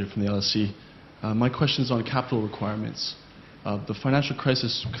recent graduate from the LSE. My question is on capital requirements. The financial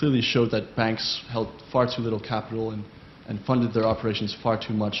crisis clearly showed that banks held far too little capital and funded their operations far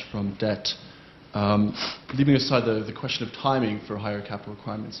too much from debt. Leaving aside the question of timing for higher capital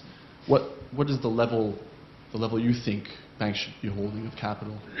requirements, what is the level you think banks should be holding of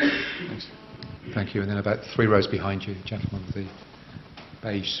capital? Thanks. Thank you. And then about 3 rows behind you, the gentleman with the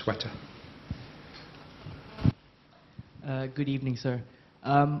beige sweater. Good evening, sir.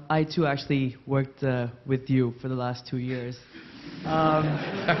 I too actually worked with you for the last 2 years.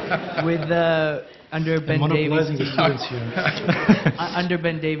 Under Ben Davies' team, under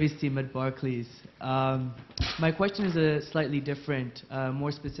Ben Davies' team at Barclays. My question is slightly different,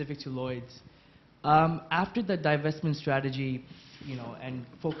 more specific to Lloyd's. After the divestment strategy, and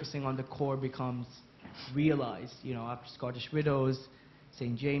focusing on the core becomes realized, after Scottish Widows,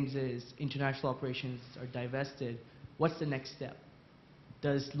 St. James's, international operations are divested, what's the next step?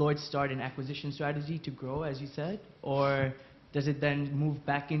 Does Lloyd's start an acquisition strategy to grow, as you said, or does it then move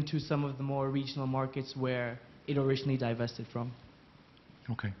back into some of the more regional markets where it originally divested from?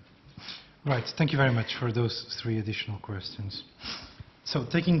 Okay. Right. Thank you very much for those 3 additional questions. So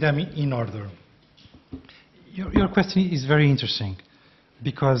taking them in order. Your question is very interesting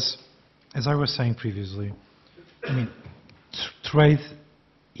because, as I was saying previously, I mean, trade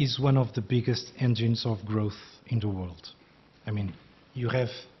is one of the biggest engines of growth in the world. I mean, you have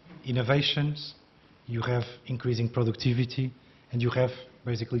innovations, you have increasing productivity, and you have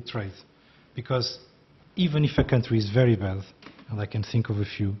basically trade. Because even if a country is very bad, and I can think of a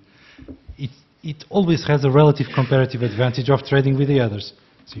few, it always has a relative comparative advantage of trading with the others.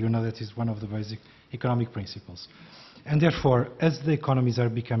 So that is one of the basic economic principles. And therefore, as the economies are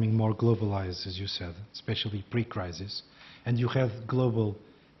becoming more globalized, as you said, especially pre-crisis, and you have global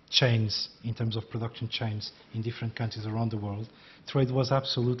chains in terms of production chains in different countries around the world, trade was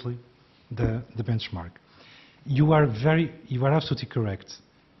absolutely the benchmark. You are absolutely correct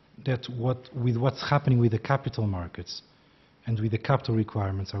that with what's happening with the capital markets and with the capital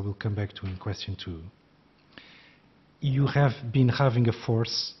requirements, I will come back to in question 2, you have been having a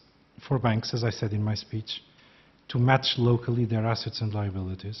force for banks, as I said in my speech, to match locally their assets and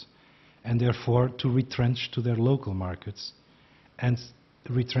liabilities, and therefore to retrench to their local markets and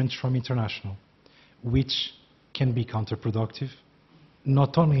retrench from international. which can be counterproductive,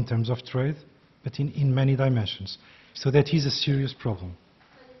 not only in terms of trade, but in many dimensions. So that is a serious problem.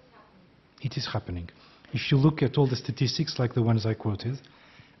 It is happening. If you look at all the statistics, like the ones I quoted,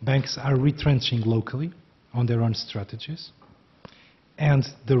 banks are retrenching locally on their own strategies, and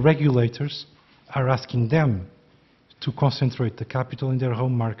the regulators are asking them to concentrate the capital in their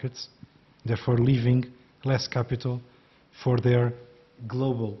home markets, therefore leaving less capital for their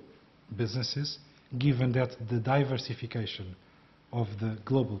global businesses, given that the diversification of the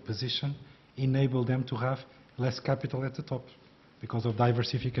global position enable them to have less capital at the top because of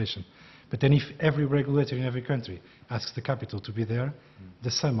diversification. But then if every regulator in every country asks the capital to be there,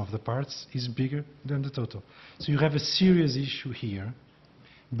 the sum of the parts is bigger than the total. So you have a serious issue here,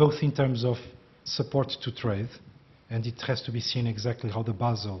 both in terms of support to trade, and it has to be seen exactly how the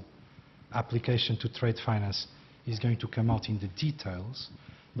Basel application to trade finance is going to come out in the details,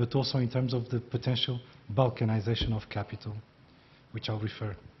 but also in terms of the potential balkanization of capital, which I'll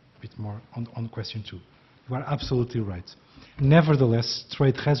refer a bit more on question 2. You are absolutely right. Nevertheless,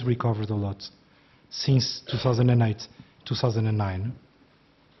 trade has recovered a lot since 2008, 2009,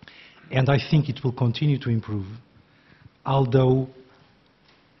 and I think it will continue to improve, although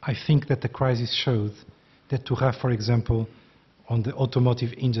I think that the crisis showed that to have, for example, on the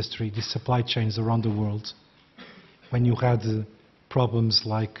automotive industry, the supply chains around the world, when you had problems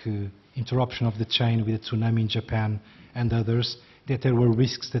like interruption of the chain with the tsunami in Japan and others, that there were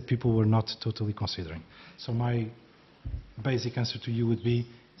risks that people were not totally considering. So my basic answer to you would be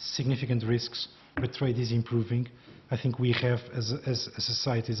significant risks, but trade is improving. I think we have, as a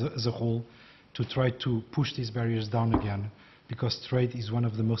society, as a whole, to try to push these barriers down again, because trade is one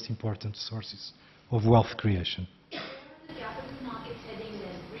of the most important sources of wealth creation. The capital markets heading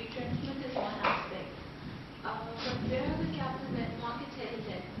then? Retrenchment is one aspect. But where are the capital markets heading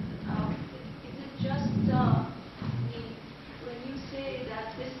then? Is it just when you say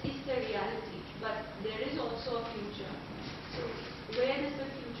that this is the reality, but there is also a future. So where does the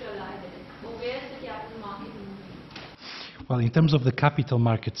future lie then? Or where is the capital market moving? Well, in terms of the capital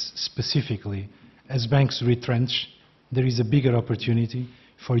markets specifically, as banks retrench, there is a bigger opportunity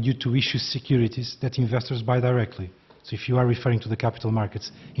for you to issue securities that investors buy directly. So if you are referring to the capital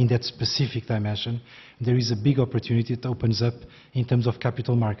markets in that specific dimension, there is a big opportunity that opens up in terms of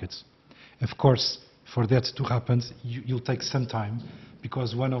capital markets. Of course, for that to happen, you'll take some time,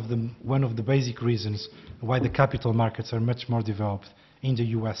 because one of the basic reasons why the capital markets are much more developed in the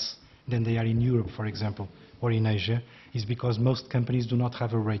US than they are in Europe, for example, or in Asia, is because most companies do not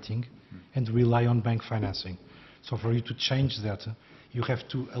have a rating and rely on bank financing. So for you to change that, you have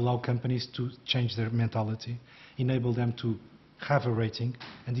to allow companies to change their mentality, enable them to have a rating,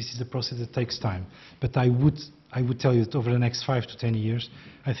 and this is a process that takes time. But I would tell you that over the next 5 to 10 years,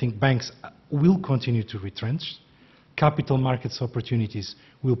 I think banks will continue to retrench. Capital markets opportunities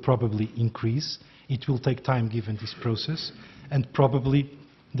will probably increase. It will take time given this process, and probably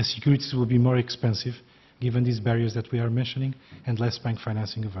the securities will be more expensive given these barriers that we are mentioning and less bank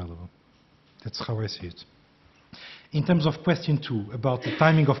financing available. That's how I see it. In terms of question 2, about the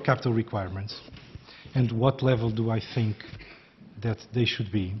timing of capital requirements and what level do I think that they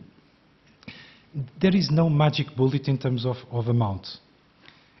should be, there is no magic bullet in terms of amount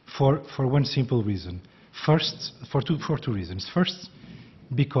for one simple reason. First, for two reasons. First,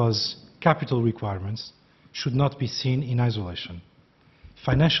 because capital requirements should not be seen in isolation.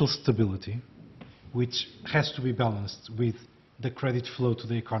 Financial stability, which has to be balanced with the credit flow to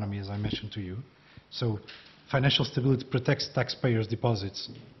the economy, as I mentioned to you. So financial stability protects taxpayers' deposits,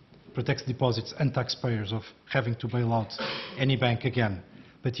 protects deposits and taxpayers of having to bail out any bank again.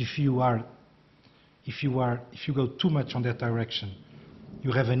 But if you go too much on that direction,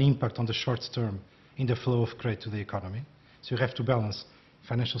 you have an impact on the short term in the flow of credit to the economy. So you have to balance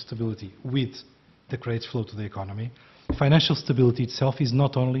financial stability with the credit flow to the economy. Financial stability itself is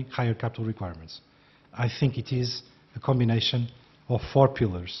not only higher capital requirements. I think it is a combination of 4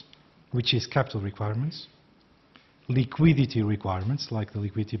 pillars, which is capital requirements, liquidity requirements, like the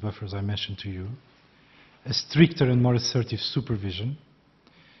liquidity buffers I mentioned to you, a stricter and more assertive supervision,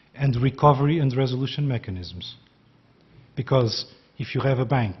 and recovery and resolution mechanisms. Because if you have a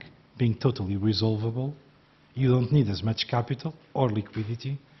bank being totally resolvable, you don't need as much capital or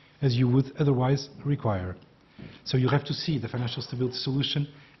liquidity as you would otherwise require. So you have to see the financial stability solution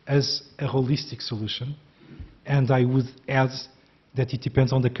as a holistic solution, and I would add that it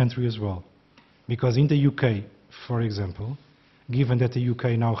depends on the country as well. Because in the UK, for example, given that the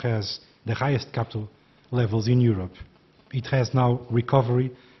UK now has the highest capital levels in Europe, it has now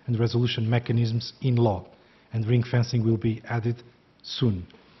recovery and resolution mechanisms in law, and ring fencing will be added soon.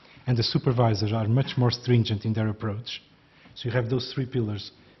 and the supervisors are much more stringent in their approach, so you have those three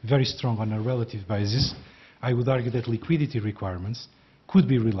pillars very strong on a relative basis, I would argue that liquidity requirements could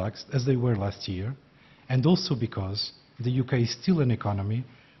be relaxed as they were last year, and also because the UK is still an economy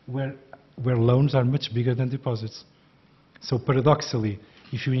where loans are much bigger than deposits. So paradoxically,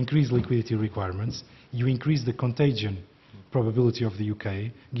 if you increase liquidity requirements, you increase the contagion probability of the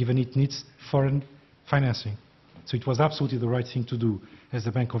UK, given it needs foreign financing. So it was absolutely the right thing to do, as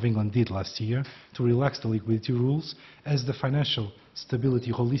the Bank of England did last year, to relax the liquidity rules as the financial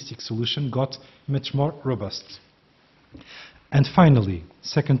stability holistic solution got much more robust. And finally,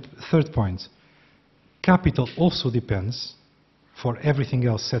 third point, capital also depends, for everything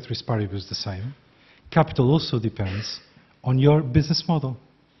else ceteris paribus the same, capital also depends on your business model.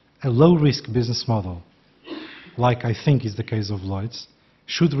 A low-risk business model, like I think is the case of Lloyds,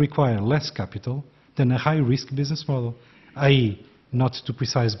 should require less capital than a high-risk business model, i.e., not to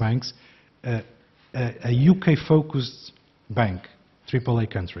precise banks, a UK-focused bank, AAA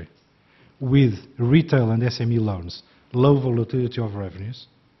country, with retail and SME loans, low volatility of revenues,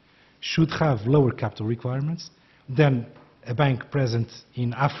 should have lower capital requirements than a bank present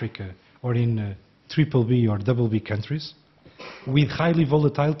in Africa or in BBB or BB countries with highly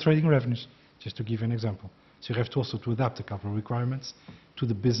volatile trading revenues, just to give you an example. So you have to also to adapt the capital requirements to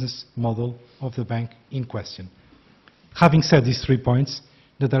the business model of the bank in question. Having said these 3 points,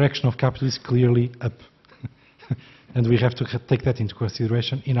 the direction of capital is clearly up. And we have to take that into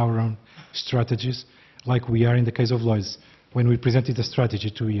consideration in our own strategies, like we are in the case of Lloyds. When we presented the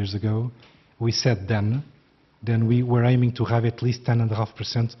strategy 2 years ago, we said then we were aiming to have at least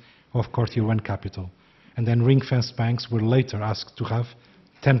 10.5% of Core Tier 1 capital. And then ring-fenced banks were later asked to have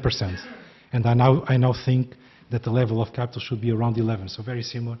 10%. And I now think that the level of capital should be around 11, so very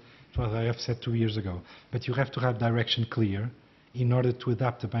similar to what I have said 2 years ago. But you have to have direction clear in order to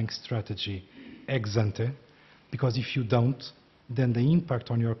adapt the bank strategy ex ante, because if you don't, then the impact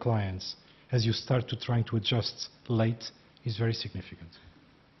on your clients as you start to trying to adjust late is very significant.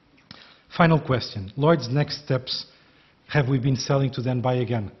 Final question. Lloyd's next steps, have we been selling to then buy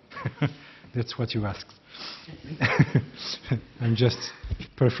again? That's what you asked. I'm just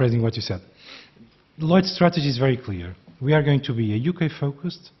paraphrasing what you said. Lloyd's strategy is very clear. We are going to be a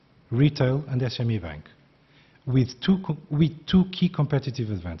UK-focused retail and SME bank with two key competitive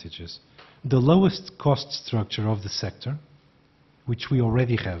advantages. The lowest cost structure of the sector, which we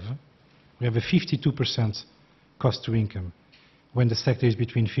already have. We have a 52% cost to income when the sector is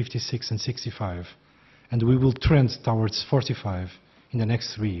between 56 and 65, and we will trend towards 45 in the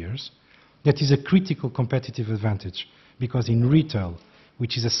next 3 years. That is a critical competitive advantage, because in retail,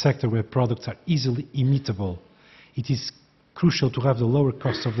 which is a sector where products are easily imitable, it is crucial to have the lower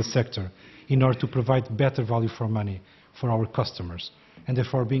cost of the sector in order to provide better value for money for our customers, and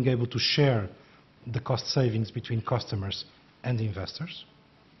therefore being able to share the cost savings between customers and investors.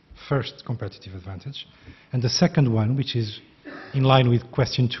 First competitive advantage. And the second one, which is in line with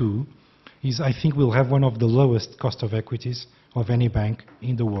question 2, is I think we'll have one of the lowest cost of equities of any bank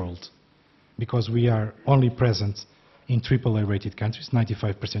in the world, because we are only present in AAA rated countries,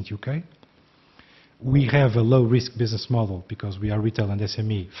 95% UK. We have a low risk business model because we are retail and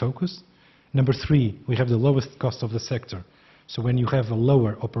SME focused. Number 3, we have the lowest cost of the sector. So when you have a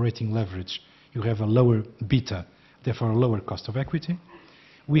lower operating leverage, you have a lower beta, therefore a lower cost of equity.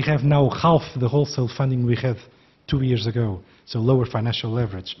 We have now half the wholesale funding we had 2 years ago, so lower financial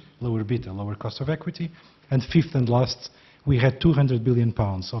leverage, lower beta, lower cost of equity. And fifth and last, we had £200 billion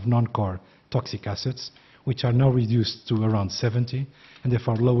of non-core toxic assets, which are now reduced to around 70, and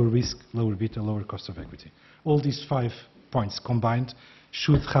therefore lower risk, lower beta, lower cost of equity. All these 5 points combined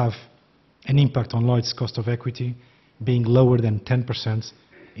should have an impact on Lloyd's cost of equity being lower than 10%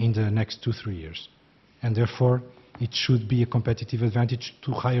 in the next 2-3 years. And therefore, it should be a competitive advantage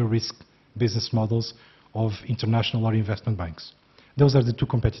to higher risk business models of international or investment banks. Those are the 2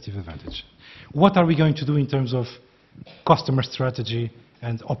 competitive advantages. What are we going to do in terms of customer strategy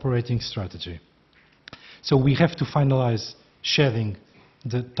and operating strategy? So we have to finalize shedding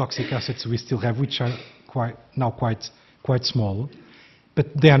the toxic assets we still have, which are quite small. But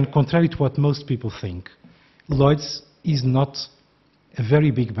then, contrary to what most people think, Lloyds is not a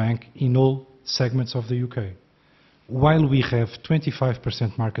very big bank in all segments of the UK. While we have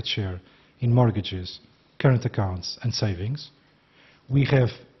 25% market share in mortgages, current accounts and savings, we have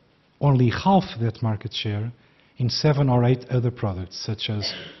only half that market share in 7 or 8 other products, such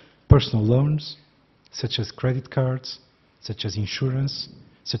as personal loans, such as credit cards, such as insurance,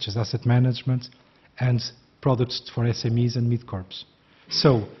 such as asset management, and products for SMEs and mid-corps.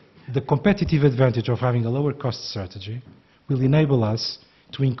 So the competitive advantage of having a lower cost strategy will enable us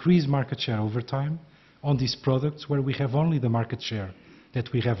to increase market share over time on these products where we have only the market share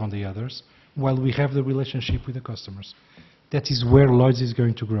that we have on the others, while we have the relationship with the customers. That is where Lloyds is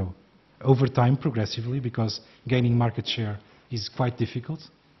going to grow. Over time, progressively, because gaining market share is quite difficult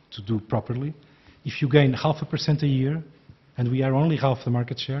to do properly. If you gain 0.5% a year, and we are only half the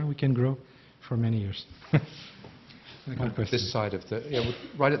market share, we can grow for many years. This side of the, yeah,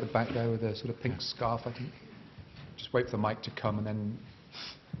 right at the back there with a sort of pink scarf, I think. Just wait for the mic to come and then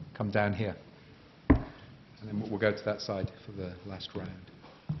come down here. And then we'll go to that side for the last round.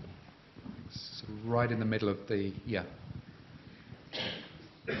 So right in the middle of the, yeah.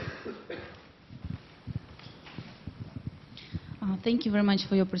 Thank you very much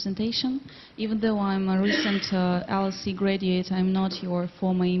for your presentation. Even though I'm a recent LSE graduate, I'm not your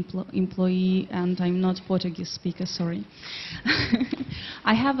former employee and I'm not Portuguese speaker, sorry.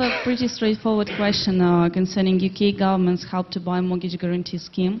 I have a pretty straightforward question concerning UK government's Help to Buy mortgage guarantee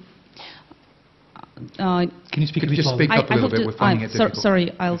scheme. Can you speak a bit just speak up a little bit? We're finding it difficult.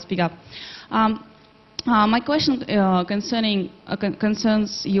 Sorry, I'll speak up. My question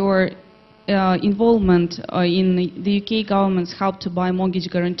concerns your involvement in the UK government's Help to Buy mortgage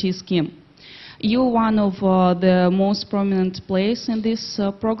guarantee scheme. You're one of the most prominent players in this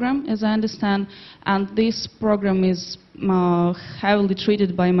program, as I understand, and this program is heavily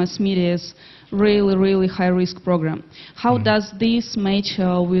treated by mass media as really high-risk program. How does this match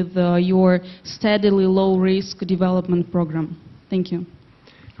with your steadily low-risk development program? Thank you.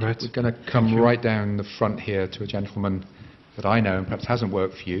 Right. We're going to come right down the front here to a gentleman that I know and perhaps hasn't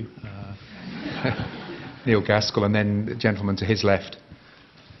worked for you, Neil Gaskell, and then the gentleman to his left.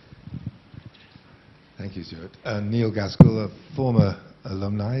 Thank you, Stuart. Neil Gaskell, a former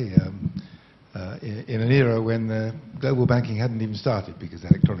alumni, in an era when global banking hadn't even started because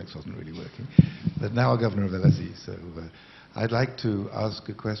electronics wasn't really working, but now a governor of LSE. So I'd like to ask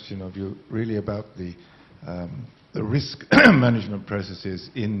a question of you really about the risk management processes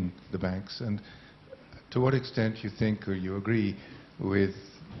in the banks, and to what extent you think or you agree with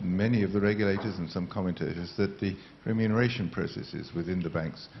many of the regulators and some commentators that the remuneration processes within the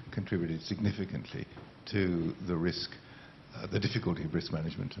banks contributed significantly to the risk, the difficulty of risk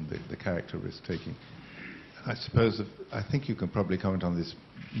management and the character of risk taking. I suppose, I think you can probably comment on this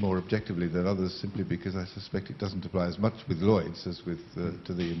more objectively than others, simply because I suspect it doesn't apply as much with Lloyds as with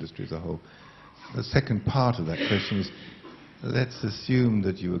to the industry as a whole. The second part of that question is, let's assume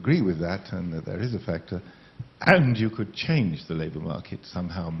that you agree with that and that there is a factor, and you could change the labour market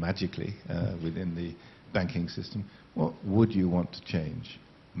somehow magically within the banking system. What would you want to change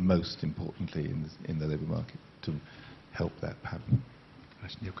most importantly in the labour market to help that happen?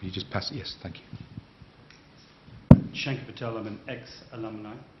 Neil, could you just pass it? Yes, thank you. Shankar Patel, I'm an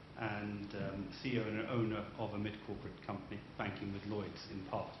ex-alumni and CEO and owner of a mid-corporate company, banking with Lloyds in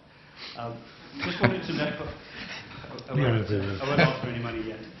part. Just wanted to know, I won't ask for any money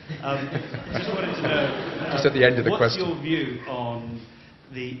yet. Just wanted to know, just at the end of the what's question. your view on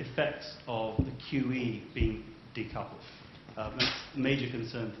the effects of the QE being decoupled? That's a major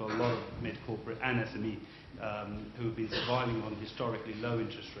concern for a lot of mid-corporate and SME who have been surviving on historically low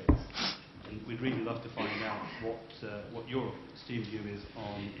interest rates. And we'd really love to find out what your esteemed view is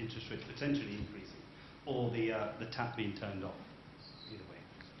on interest rates potentially increasing or the tap being turned off.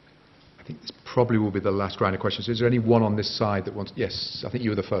 I think this probably will be the last round of questions. Is there anyone on this side that wants... Yes, I think you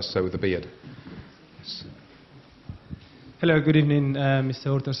were the first, so with the beard. Yes. Hello, good evening, Mr.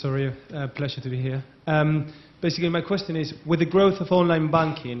 Horta-Osorio. Pleasure to be here. Basically, my question is, with the growth of online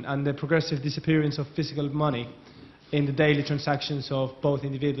banking and the progressive disappearance of physical money in the daily transactions of both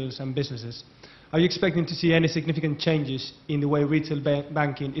individuals and businesses, are you expecting to see any significant changes in the way retail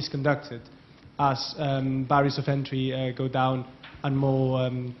banking is conducted as barriers of entry go down and more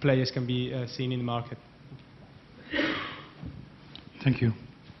players can be seen in the market? Thank you.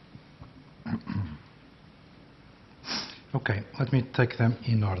 Okay, let me take them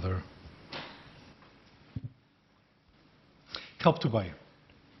in order. Help to Buy.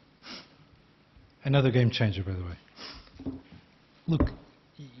 Another game changer, by the way. Look,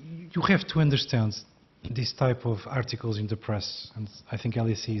 you have to understand this type of articles in the press, and I think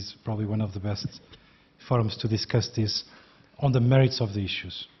LSE is probably one of the best forums to discuss this, on the merits of the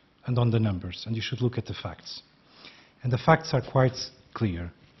issues and on the numbers, and you should look at the facts. And the facts are quite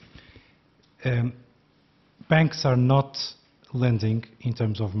clear. Banks are not lending, in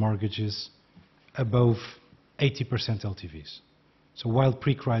terms of mortgages, above 80% LTVs. So while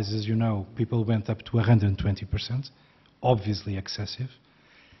pre-crisis, you know, people went up to 120%, obviously excessive.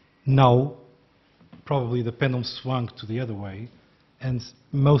 Now, probably the pendulum swung to the other way, and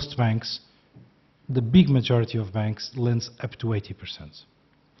most banks, the big majority of banks, lends up to 80%.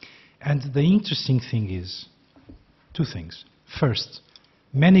 And the interesting thing is two things. First,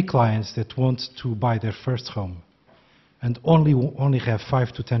 many clients that want to buy their first home and only have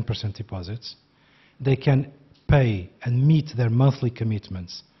 5 to 10% deposits, they can pay and meet their monthly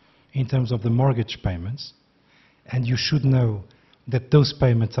commitments in terms of the mortgage payments, and you should know that those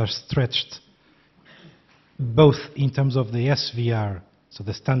payments are stretched both in terms of the SVR, so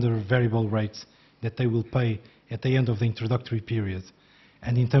the standard variable rates that they will pay at the end of the introductory period,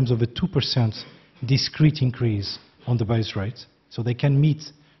 and in terms of a 2% discrete increase on the base rate, so they can meet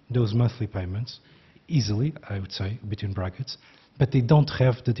those monthly payments easily, I would say, between brackets, but they don't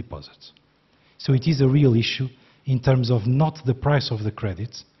have the deposits. So it is a real issue in terms of not the price of the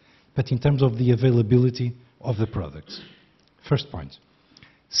credit, but in terms of the availability of the products. First point.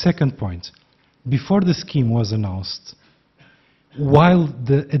 Second point, before the scheme was announced, while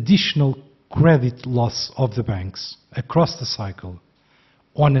the additional credit loss of the banks across the cycle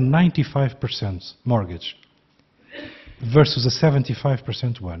on a 95% mortgage versus a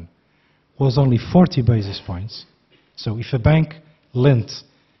 75% one was only 40 basis points. So if a bank lent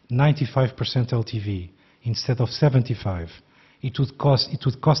 95% LTV instead of 75, it would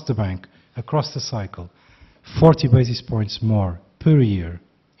cost the bank across the cycle 40 basis points more per year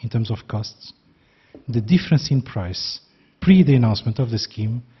in terms of costs. The difference in price pre the announcement of the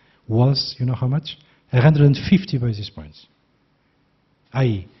scheme was, you know how much? 150 basis points.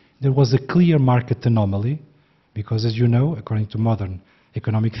 i.e., there was a clear market anomaly because, as you know, according to modern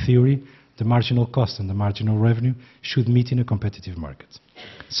economic theory, the marginal cost and the marginal revenue should meet in a competitive market.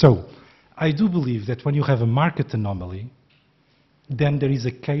 So, I do believe that when you have a market anomaly, then there is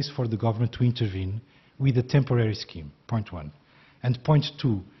a case for the government to intervene with a temporary scheme, point one. And point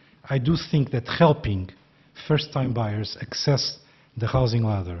two, I do think that helping first-time buyers access the housing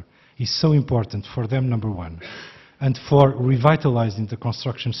ladder is so important for them, number one, and for revitalizing the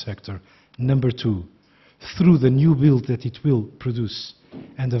construction sector, number two, through the new build that it will produce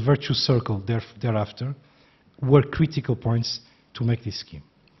and the virtuous circle thereafter, were critical points to make this scheme.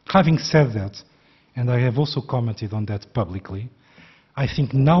 Having said that, and I have also commented on that publicly, I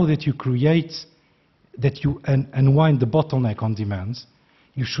think now that you unwind the bottleneck on demand,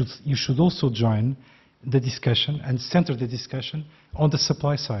 you should also join the discussion and center the discussion on the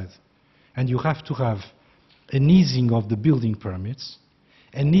supply side. And you have to have an easing of the building permits,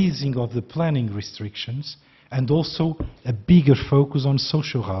 an easing of the planning restrictions, and also a bigger focus on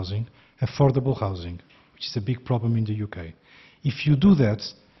social housing, affordable housing, which is a big problem in the UK. If you do that,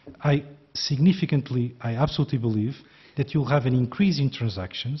 I absolutely believe that you'll have an increase in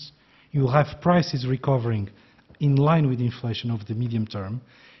transactions, you'll have prices recovering in line with inflation over the medium term,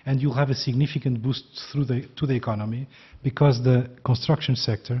 and you'll have a significant boost to the economy because the construction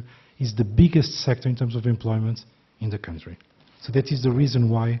sector is the biggest sector in terms of employment in the country. So that is the reason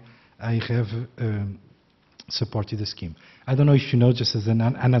why I have supported the scheme. I don't know if you know, just as an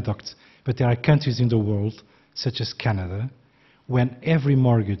anecdote, but there are countries in the world, such as Canada, when every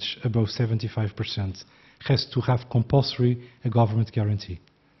mortgage above 75% has to have compulsory a government guarantee,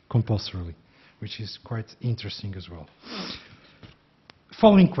 compulsorily, which is quite interesting as well.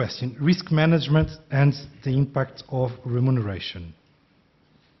 Following question, risk management and the impact of remuneration.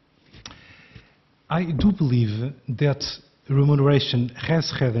 I do believe that remuneration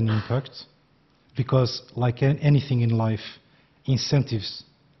has had an impact because, like anything in life, incentives,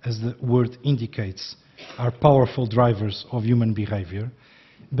 as the word indicates, are powerful drivers of human behavior,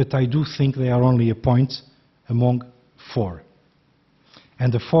 but I do think they are only a point among four.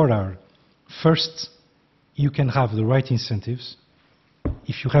 And the four are, first, you can have the right incentives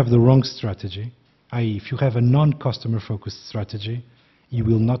if you have the wrong strategy, i.e., if you have a non-customer focused strategy, you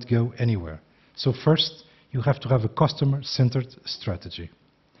will not go anywhere. So first, you have to have a customer-centered strategy.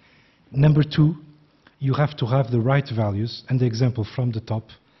 Number two, you have to have the right values and the example from the top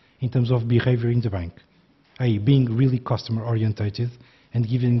in terms of behavior in the bank, i.e., being really customer-orientated and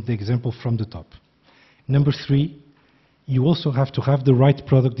giving the example from the top. Number three, you also have to have the right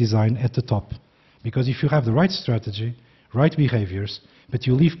product design at the top, because if you have the right strategy, right behaviors, but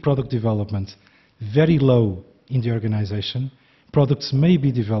you leave product development very low in the organization, products may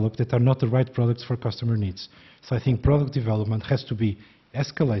be developed that are not the right products for customer needs. So I think product development has to be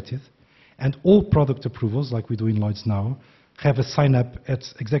escalated, and all product approvals, like we do in Lloyds now, have a sign-up at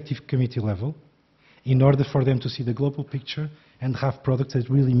executive committee level in order for them to see the global picture and have products that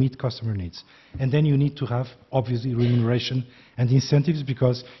really meet customer needs. And then you need to have, obviously, remuneration and incentives,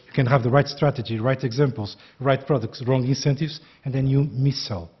 because you can have the right strategy, right examples, right products, wrong incentives, and then you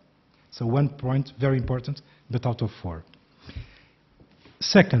mis-sell. So one point, very important, but out of four.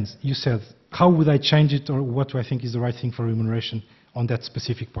 Second, you said, how would I change it, or what do I think is the right thing for remuneration on that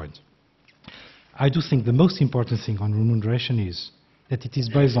specific point? I do think the most important thing on remuneration is that it is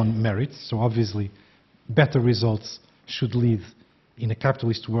based on merit. So obviously, better results should lead in a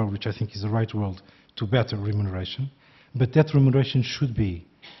capitalist world, which I think is the right world, to better remuneration. But that remuneration should be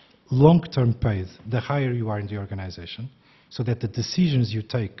long-term paid the higher you are in the organization, so that the decisions you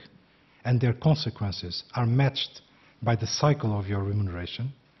take and their consequences are matched by the cycle of your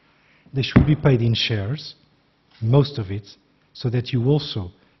remuneration. They should be paid in shares, most of it, so that you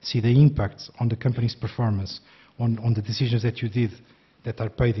also see the impacts on the company's performance, on the decisions that you did that are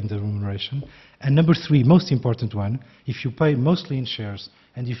paid in the remuneration. And number three, most important one, if you pay mostly in shares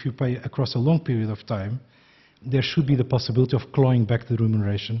and if you pay across a long period of time, there should be the possibility of clawing back the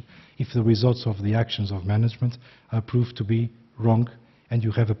remuneration if the results of the actions of management are proved to be wrong and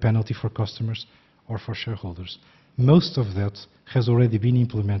you have a penalty for customers or for shareholders. Most of that has already been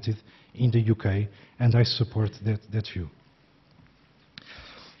implemented in the UK, and I support that view.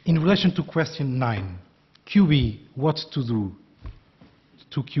 In relation to question 9, QE, what to do?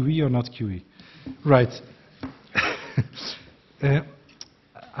 To QE or not QE? Right.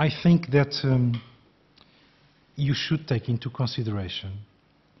 I think that you should take into consideration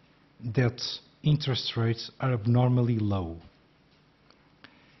that interest rates are abnormally low,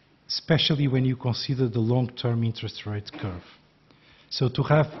 especially when you consider the long-term interest rate curve. So to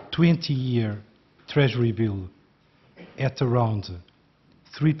have 20-year Treasury bill at around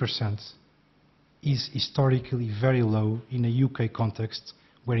 3% is historically very low in a UK context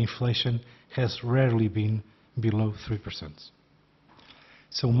where inflation has rarely been below 3%.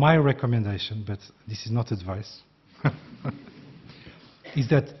 So my recommendation, but this is not advice, is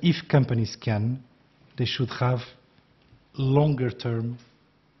that if companies can, they should have longer-term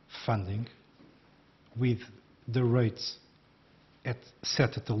funding with the rates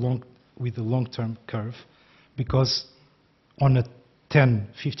set at with the long-term curve, because on a 10,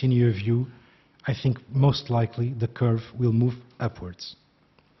 15-year view, I think most likely the curve will move upwards.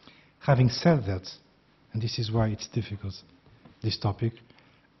 Having said that, and this is why it's difficult, this topic,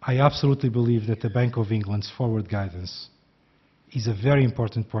 I absolutely believe that the Bank of England's forward guidance is a very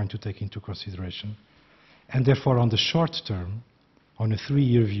important point to take into consideration. And therefore, on the short term, on a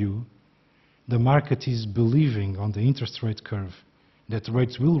 3-year view, the market is believing on the interest rate curve that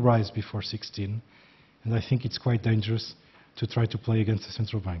rates will rise before 16, and I think it's quite dangerous to try to play against the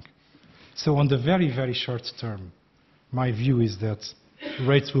central bank. So on the very, very short term, my view is that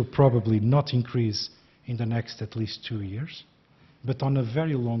rates will probably not increase in the next at least 2 years. But on a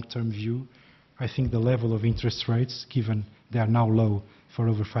very long-term view, I think the level of interest rates, given they are now low for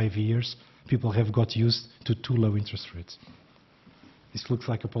over 5 years, people have got used to too low interest rates. This looks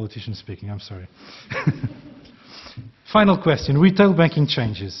like a politician speaking, I'm sorry. Final question, retail banking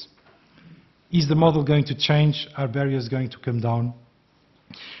changes. Is the model going to change? Are barriers going to come down?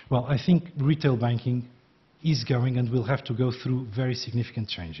 Well, I think retail banking is going and will have to go through very significant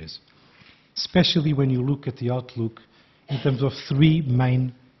changes, especially when you look at the outlook in terms of 3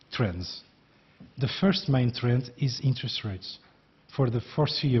 main trends. The first main trend is interest rates. For the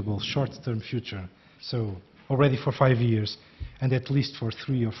foreseeable short-term future, so already for 5 years, and at least for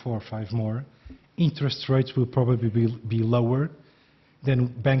 3 or 4 or 5 more, interest rates will probably be lower than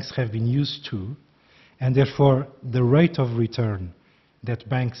banks have been used to, and therefore the rate of return that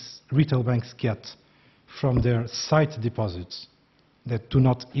retail banks get from their sight deposits that do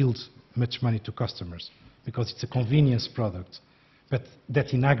not yield much money to customers, because it's a convenience product, but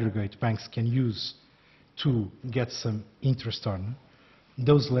that in aggregate banks can use to get some interest on,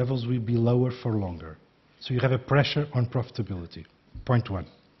 those levels will be lower for longer. So you have a pressure on profitability, point one.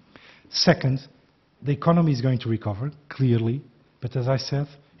 Second, the economy is going to recover, clearly, but as I said,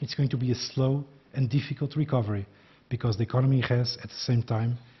 it's going to be a slow and difficult recovery, because the economy has, at the same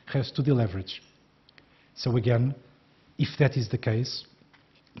time, has to deleverage. So again, if that is the case,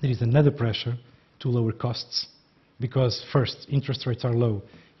 there is another pressure to lower costs, because first, interest rates are low,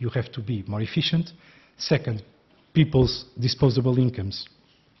 you have to be more efficient. Second, people's disposable incomes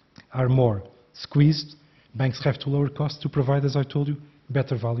are more squeezed. Banks have to lower costs to provide, as I told you,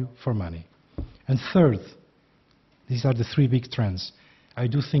 better value for money. And third, these are the 3 big trends. I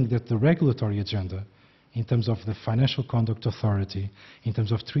do think that the regulatory agenda, in terms of the Financial Conduct Authority, in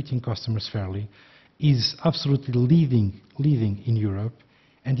terms of treating customers fairly, is absolutely leading in Europe,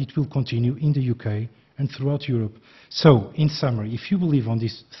 and it will continue in the UK and throughout Europe. So, in summary, if you believe on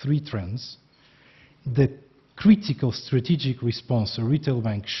these 3 trends, the critical strategic response a retail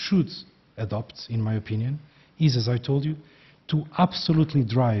bank should adopt, in my opinion, is, as I told you, to absolutely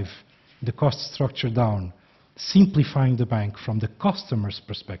drive the cost structure down, simplifying the bank from the customer's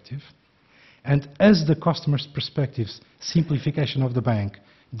perspective, and as the customer's perspectives, simplification of the bank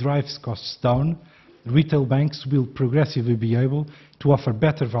drives costs down, retail banks will progressively be able to offer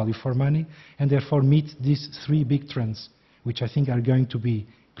better value for money and therefore meet these three big trends, which I think are going to be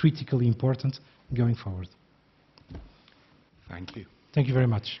critically important going forward. Thank you. Thank you very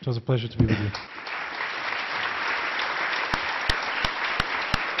much. It was a pleasure to be with you.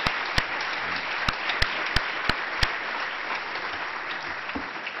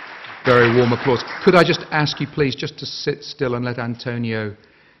 Very warm applause. Could I just ask you, please, just to sit still and let Antonio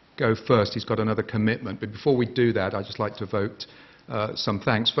go first? He's got another commitment. But before we do that, I'd just like to vote some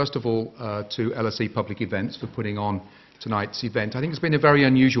thanks. First of all, to LSE Public Events for putting on tonight's event. I think it's been a very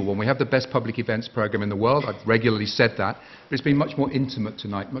unusual one. We have the best public events program in the world. I've regularly said that. But it's been much more intimate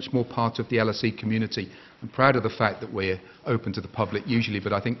tonight, much more part of the LSE community. I'm proud of the fact that we're open to the public usually,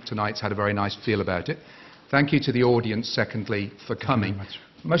 but I think tonight's had a very nice feel about it. Thank you to the audience, secondly, for coming.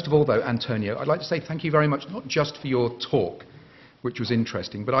 Most of all, though, Antonio, I'd like to say thank you very much, not just for your talk, which was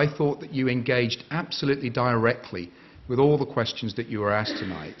interesting, but I thought that you engaged absolutely directly with all the questions that you were asked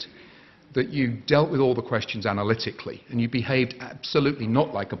tonight, that you dealt with all the questions analytically, and you behaved absolutely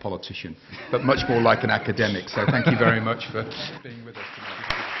not like a politician, but much more like an academic. So thank you very much for being with us tonight.